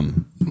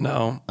am.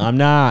 No. I'm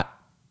not.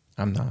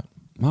 I'm not.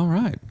 All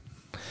right.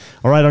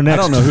 All right, our I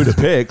next. don't know who to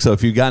pick, so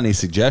if you got any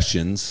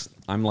suggestions,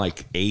 I'm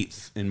like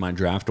 8th in my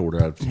draft order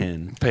out of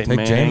 10. Peyton Take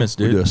Manning. Jameis,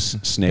 We dude. do a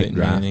snake Peyton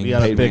draft. Manning. We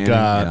gotta Peyton pick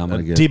Manning. Yeah, I'm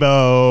gonna get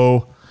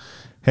Tebow.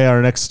 Hey,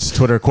 our next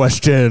Twitter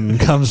question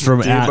comes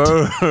from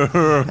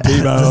Tebow.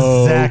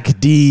 Zach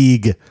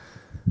Deeg,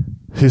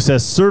 who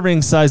says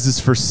serving sizes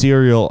for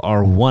cereal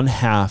are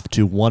 1/2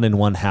 to 1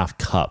 1/2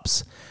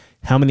 cups.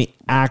 How many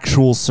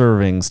actual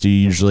servings do you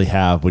usually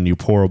have when you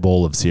pour a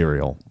bowl of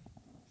cereal?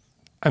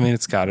 I mean,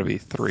 it's got to be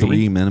 3.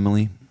 3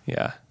 minimally.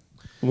 Yeah.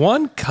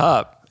 1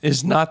 cup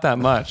is not that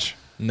much.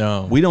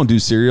 No. We don't do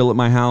cereal at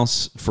my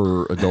house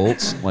for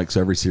adults. So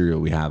every cereal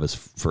we have is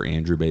for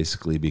Andrew,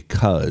 basically,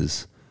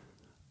 because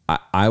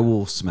I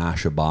will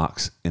smash a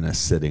box in a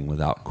sitting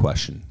without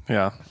question.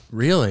 Yeah.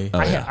 Really?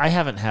 I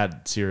haven't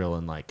had cereal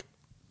in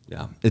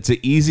Yeah, it's an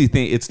easy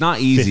thing. It's not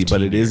easy,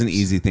 but it is an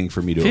easy thing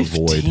for me to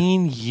avoid.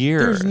 15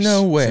 years. There's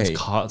no way.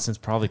 since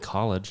probably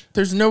college.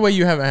 There's no way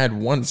you haven't had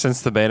one.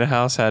 Since the Beta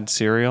House had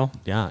cereal.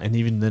 Yeah, and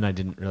even then I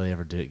didn't really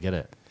ever get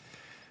it.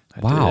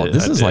 Wow,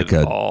 this is like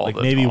a all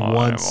the maybe time.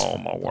 once. Oh,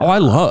 my word. Oh, I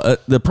love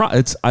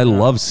I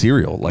love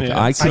cereal. Like Yeah,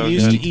 I it's could so I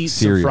used to eat eat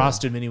some cereal.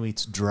 Frosted Mini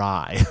Wheats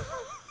dry.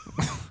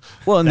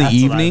 Well, in the That's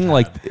what evening, I've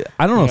like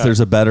I don't know if there's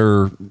a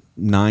better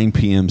 9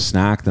 p.m.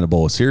 snack than a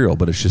bowl of cereal,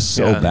 but it's just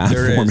so Yeah, bad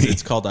There for is. me.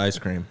 It's called ice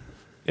cream.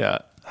 Yeah.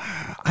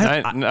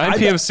 9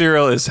 p.m.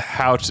 cereal is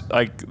how to,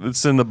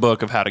 it's in the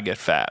book of how to get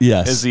fat.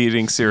 Yes. Is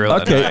eating cereal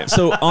at Okay, night.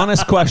 so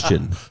honest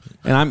question,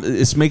 and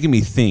it's making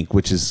me think,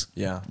 which is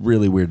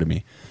really weird to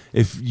me.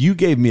 If you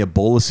gave me a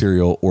bowl of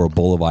cereal or a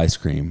bowl of ice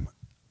cream,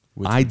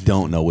 I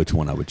don't know which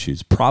one I would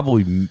choose.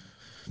 Probably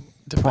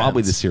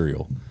the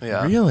cereal.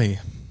 Yeah. Really?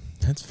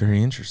 That's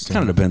very interesting.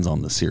 Kind of depends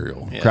on the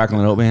cereal. Yeah.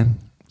 Crackling Oat Man,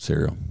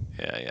 cereal.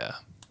 Yeah.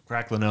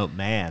 Crackling Oat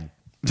Man.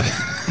 it's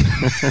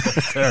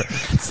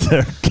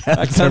their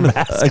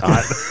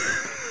mascot.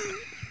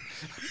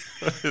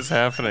 What is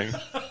happening?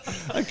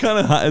 I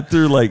kind of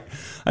threw I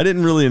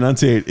didn't really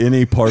enunciate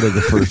any part of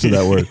the first of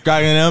that word.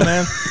 Crackling Oat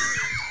Man.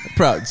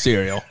 Proud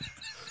cereal.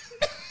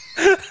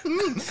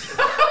 If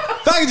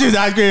I could choose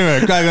ice cream or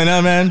Crackling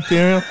Oat Man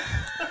cereal.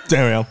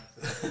 Cereal.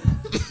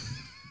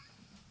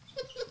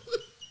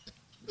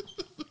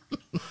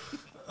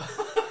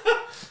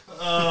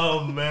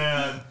 Oh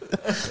man.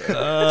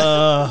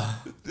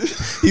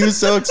 He was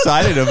so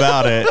excited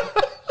about it.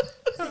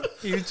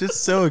 He was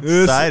just so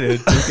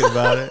excited thinking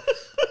about it.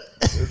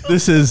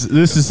 This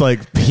is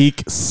like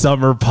peak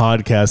summer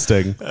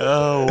podcasting.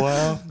 Oh,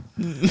 wow.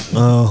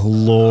 Oh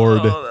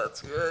Lord. Oh,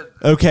 that's good.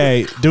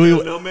 Okay, do we?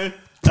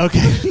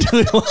 Okay, do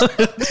we want?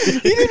 He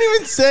didn't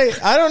even say.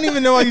 I don't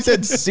even know why he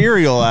said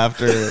cereal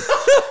after it.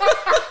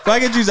 If I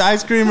could choose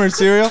ice cream or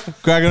cereal,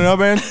 Crackling Oat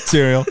Man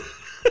cereal.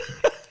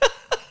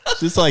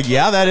 Just like,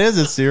 yeah, that is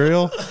a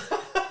cereal.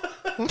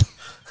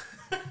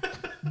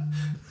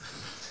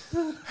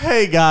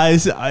 Hey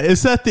guys,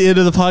 is that the end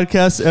of the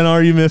podcast? And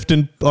are you miffed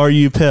and are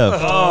you piffed?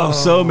 Oh, I'm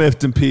so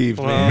miffed and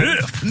peeved, man.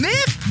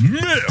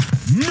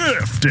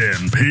 Miffed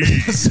and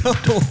peeved.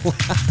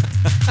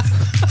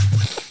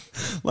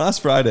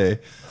 Last Friday,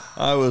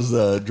 I was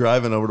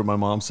driving over to my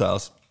mom's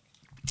house,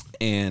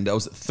 and I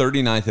was at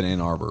 39th and Ann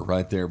Arbor,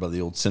 right there by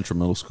the old Central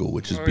Middle School,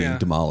 which is being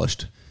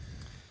demolished.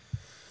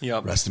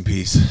 Yep. Rest in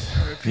peace.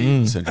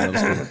 Central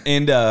Middle School.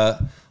 And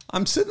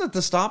I'm sitting at the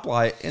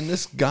stoplight, and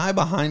this guy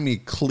behind me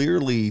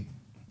clearly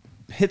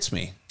hits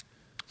me.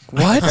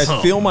 What?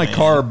 I feel my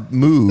car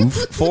move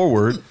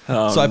forward,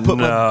 so I put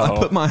no. I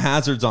put my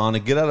hazards on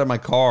and get out of my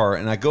car,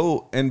 and I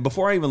go. And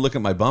before I even look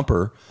at my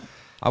bumper,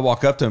 I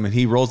walk up to him, and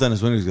he rolls down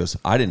his window. He goes,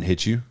 "I didn't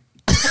hit you."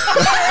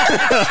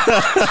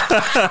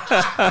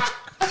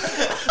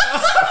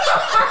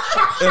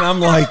 And I'm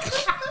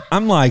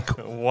like,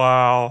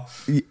 Wow.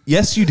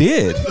 yes, you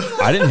did.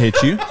 I didn't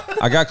hit you.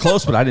 I got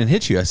close, but I didn't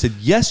hit you. I said,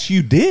 yes,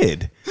 you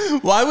did.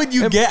 Why would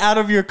you get out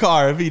of your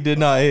car if he did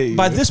not hit you?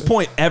 By this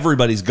point,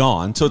 everybody's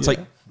gone. So it's like,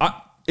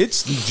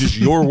 it's just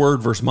your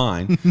word versus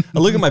mine. I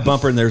look at my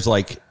bumper and there's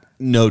like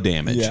no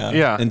damage.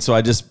 Yeah. And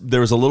so there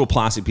was a little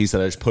plastic piece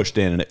that I just pushed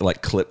in and it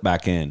like clipped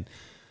back in.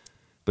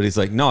 But he's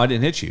like, no, I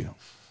didn't hit you.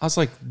 I was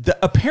like,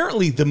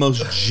 apparently the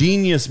most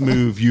genius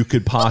move you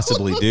could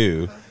possibly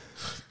do.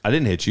 I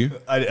didn't hit you.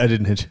 I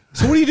didn't hit you.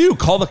 So what do you do?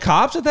 Call the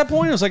cops at that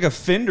point? It was like a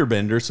fender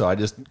bender. So I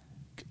just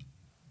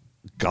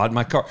God,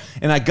 my car.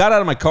 And I got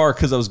out of my car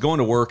because I was going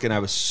to work and I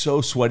was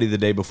so sweaty the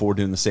day before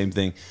doing the same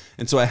thing.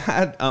 And so I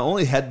had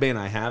only headband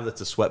I have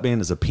that's a sweatband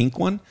is a pink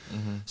one.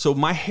 So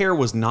my hair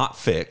was not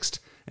fixed.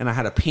 And I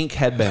had a pink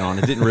headband on.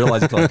 I didn't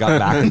realize until I got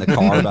back in the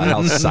car about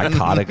how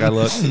psychotic I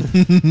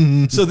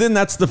looked. So then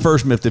that's the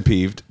first myth to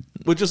peeved,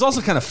 which is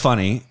also kind of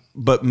funny,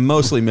 but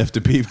mostly myth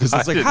to peeved because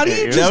it's like, how do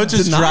you that would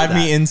just drive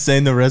me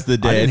insane the rest of the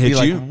day? I didn't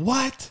hit you.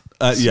 What?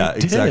 Yeah,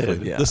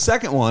 exactly. Yeah. The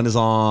second one is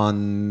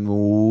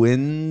on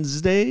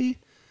Wednesday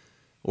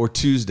or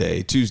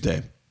Tuesday.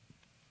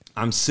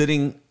 I'm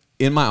sitting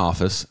in my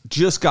office,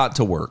 just got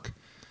to work,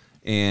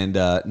 and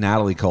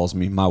Natalie calls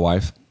me, my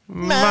wife.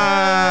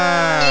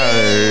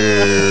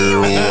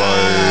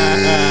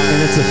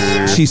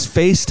 And she's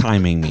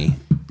FaceTiming me.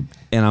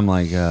 And I'm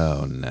like,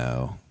 oh,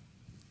 no.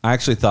 I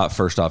actually thought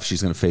first off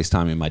she's going to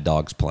FaceTime me and my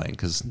dog's playing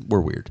because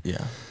we're weird.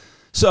 Yeah.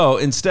 So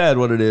instead,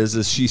 what it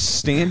is she's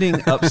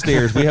standing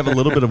upstairs. We have a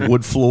little bit of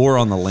wood floor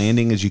on the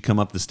landing as you come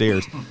up the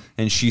stairs,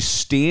 and she's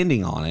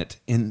standing on it.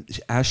 And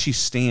as she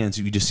stands,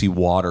 you just see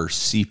water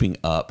seeping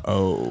up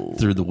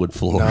through the wood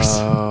floors.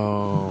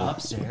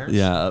 Upstairs?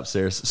 Yeah,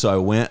 upstairs. So I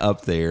went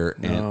up there,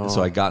 and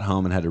so I got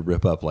home and had to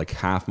rip up like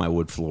half my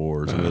wood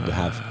floors. And we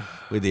had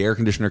the air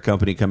conditioner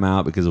company come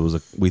out because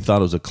we thought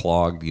it was a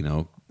clogged,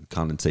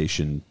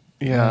 condensation.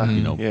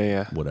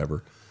 Yeah.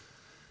 Whatever.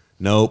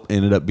 Nope.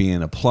 Ended up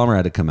being a plumber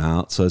had to come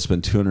out. So I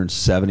spent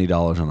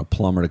 $270 on a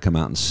plumber to come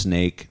out and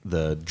snake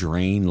the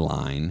drain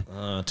line.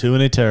 Too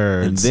many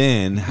turds. And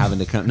then having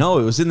to come. No,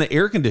 it was in the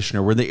air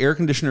conditioner where the air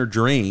conditioner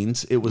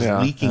drains. It was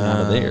leaking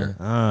out of there.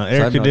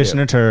 Air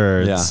conditioner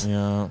turds.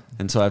 Yeah.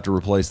 And so I have to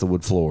replace the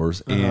wood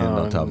floors and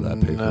on top of that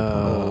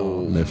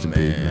paper. Myth and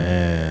peeve.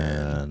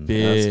 Man.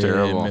 That's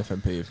terrible. Myth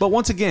and peeve. But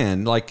once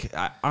again, like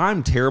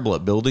I'm terrible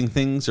at building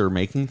things or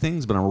making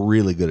things, but I'm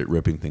really good at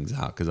ripping things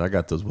out because I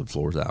got those wood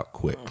floors out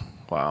quick.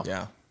 Wow.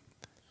 Yeah.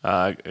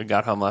 I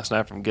got home last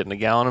night from getting a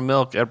gallon of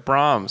milk at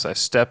Brahms. I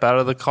step out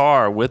of the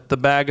car with the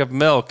bag of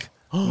milk.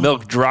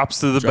 Milk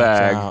drops through the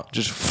bag. out.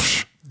 Just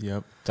whoosh.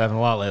 Yep. It's happened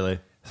a lot lately.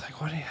 It's like,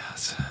 why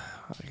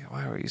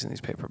are we using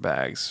these paper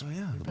bags? Oh,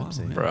 yeah.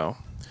 Bro.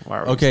 Why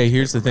are we Okay, using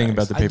here's the paper thing bags?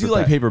 about the I paper do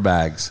like bag. paper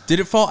bags. Did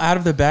it fall out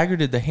of the bag or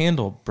did the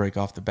handle break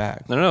off the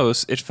bag? No,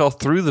 it fell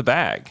through the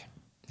bag.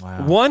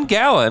 Wow. 1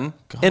 gallon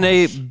in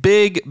a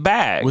big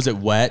bag. Was it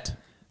wet?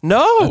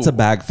 No. That's a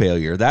bag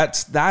failure.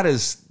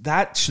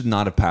 That should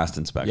not have passed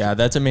inspection. Yeah,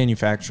 that's a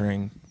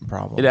manufacturing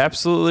problem. It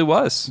absolutely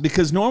was.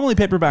 Because normally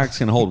paper bags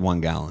can hold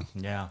 1 gallon.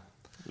 Yeah.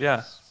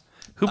 Yeah.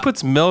 Who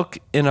puts milk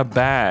in a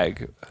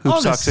bag?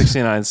 Hoopsock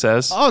 69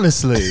 says.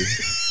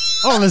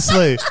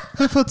 Honestly,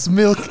 who puts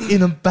milk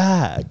in a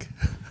bag?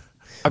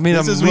 I mean,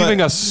 This I'm is leaving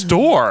what- a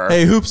store.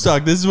 Hey,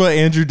 Hoopstock, this is what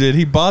Andrew did.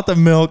 He bought the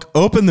milk,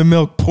 opened the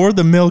milk, poured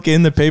the milk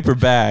in the paper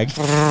bag,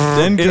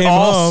 then It came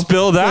all home.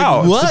 spilled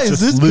out. Why is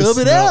this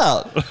coming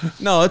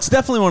out? No, it's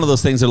definitely one of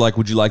those things that are like,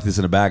 would you like this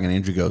in a bag? And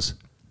Andrew goes,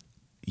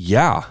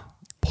 yeah,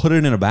 put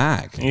it in a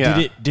bag.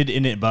 Yeah. Did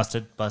it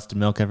busted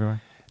milk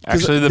everywhere?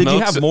 Actually, the Did you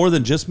milk's- have more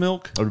than just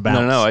milk? Or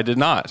bounce? No, I did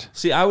not.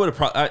 See, I would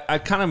have. I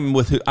kind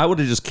of I would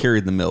have just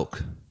carried the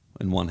milk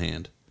in one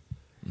hand.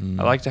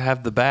 I like to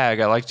have the bag.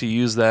 I like to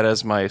use that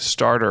as my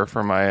starter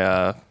for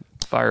my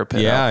fire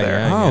pit Yeah, out there.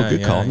 yeah. Oh,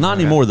 good call. Not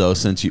anymore though,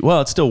 since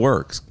it still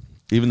works.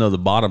 Even though the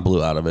bottom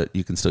blew out of it,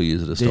 you can still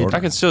use it as starter.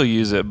 I can still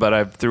use it, but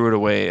I threw it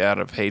away out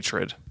of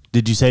hatred.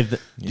 Did you say that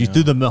you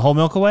threw the whole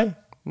milk away?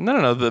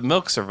 No. The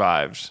milk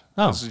survived.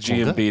 Oh, I was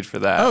GMB'd for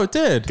that. Oh, it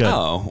did. Good.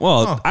 Oh,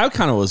 well, I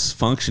kind of was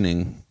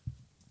functioning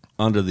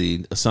under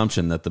the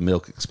assumption that the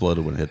milk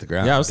exploded when it hit the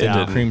ground. Yeah, I was thinking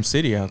didn't. Cream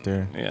City out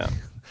there. Yeah.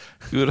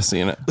 You would have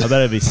seen it. I bet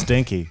it'd be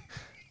stinky.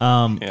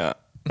 Yeah.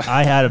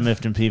 I had a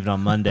miffed and peeved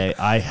on Monday.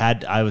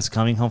 I was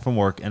coming home from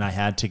work and I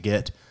had to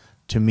get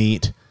to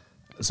meet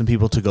some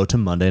people to go to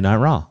Monday Night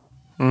Raw.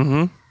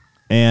 Mm-hmm.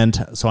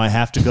 And so I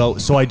have to go.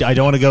 So I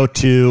don't want to go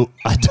to.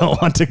 I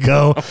don't want to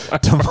go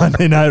to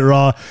Monday Night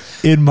Raw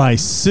in my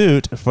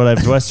suit for that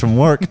dress from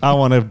work. I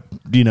want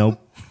to,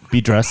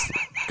 be dressed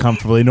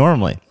comfortably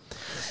normally.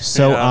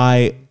 So Yeah.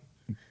 I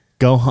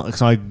go home.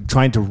 So I'm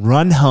trying to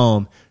run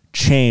home,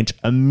 change,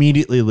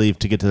 immediately leave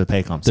to get to the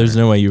Paycom. There's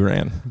no way you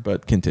ran,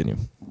 but continue.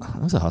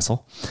 That was a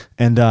hustle.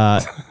 And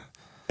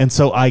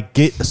so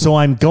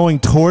I'm going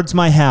towards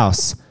my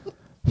house,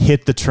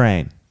 hit the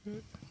train,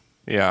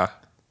 Yeah.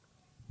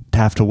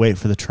 have to wait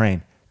for the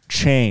train,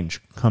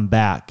 change, come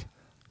back,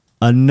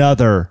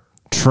 another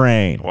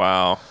train.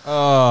 Wow.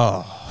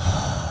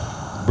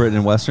 Britain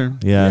and Western.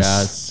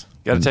 Yes.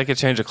 Got to take a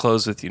change of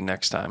clothes with you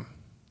next time.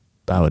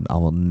 I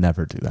will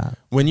never do that.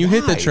 When you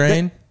hit the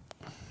train,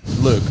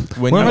 Luke,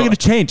 when Where you am I going to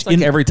change? It's like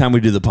every time we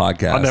do the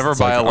podcast, I'll never it's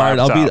buy like, a all right,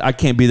 laptop. I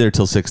can't be there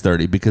till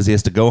 6:30 because he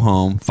has to go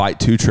home,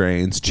 fight 2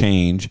 trains,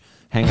 change,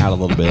 hang out a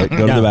little bit,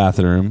 go to the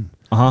bathroom.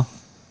 I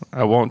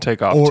won't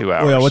take off 2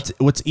 hours. Yeah,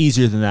 what's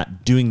easier than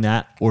that? Doing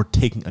that or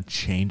taking a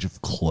change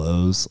of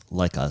clothes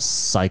like a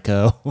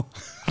psycho?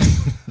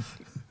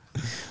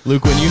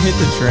 Luke, when you hit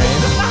the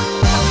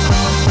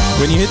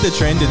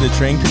train, did the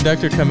train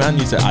conductor come out and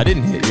you said, "I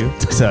didn't hit you"?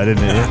 So I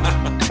didn't hit you.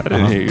 I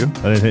didn't hear you.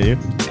 I didn't hit you.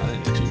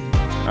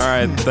 All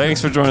right.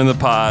 Thanks for joining the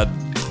pod.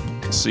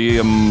 See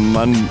you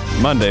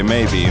Monday,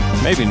 maybe.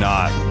 Maybe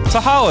not. It's a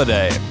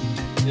holiday.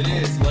 It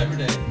is Labor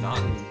Day, not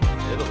in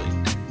Italy.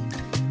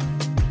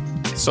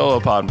 Solo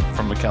pod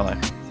from McKellen.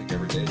 I think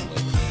every day is Labor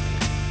Day.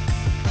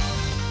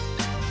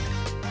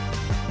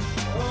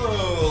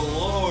 Oh,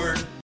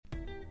 Lord.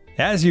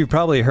 As you've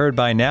probably heard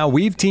by now,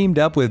 we've teamed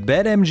up with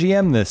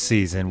BetMGM this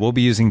season. We'll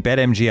be using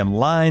BetMGM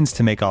lines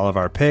to make all of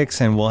our picks,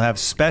 and we'll have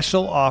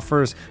special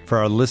offers for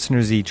our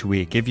listeners each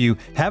week. If you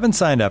haven't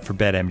signed up for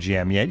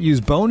BetMGM yet,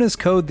 use bonus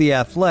code The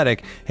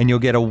Athletic, and you'll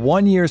get a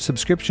 1-year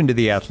subscription to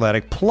The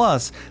Athletic,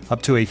 plus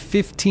up to a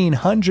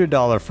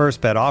 $1,500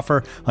 first bet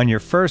offer on your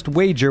first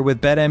wager with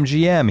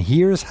BetMGM.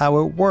 Here's how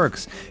it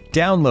works.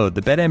 Download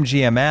the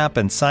BetMGM app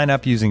and sign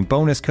up using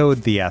bonus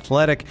code The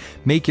Athletic.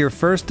 Make your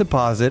first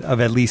deposit of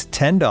at least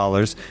 $10.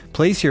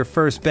 Place your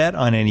first bet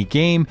on any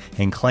game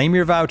and claim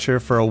your voucher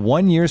for a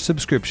 1-year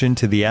subscription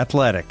to The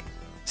Athletic.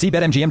 See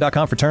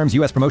BetMGM.com for terms.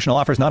 U.S. promotional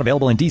offers not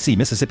available in D.C.,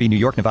 Mississippi, New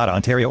York, Nevada,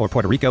 Ontario, or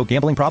Puerto Rico.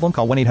 Gambling problem?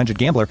 Call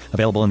 1-800-GAMBLER.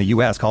 Available in the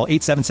U.S. Call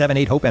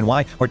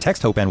 877-8-HOPE-NY or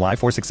text HOPE-NY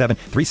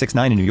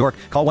 467-369 in New York.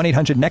 Call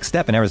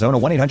 1-800-NEXT-STEP in Arizona.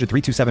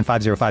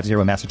 1-800-327-5050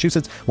 in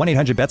Massachusetts.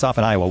 1-800-BETS-OFF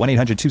in Iowa.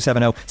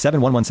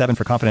 1-800-270-7117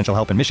 for confidential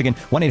help in Michigan.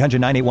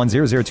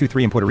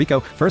 1-800-981-0023 in Puerto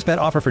Rico. First bet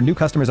offer for new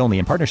customers only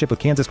in partnership with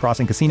Kansas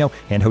Crossing Casino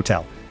and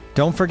Hotel.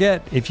 Don't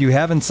forget, if you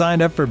haven't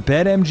signed up for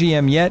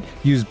BetMGM yet,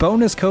 use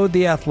bonus code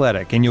The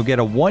Athletic, and you'll get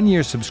a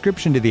 1-year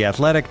subscription to The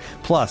Athletic,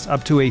 plus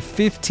up to a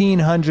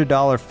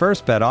 $1,500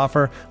 first bet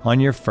offer on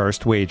your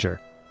first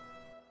wager.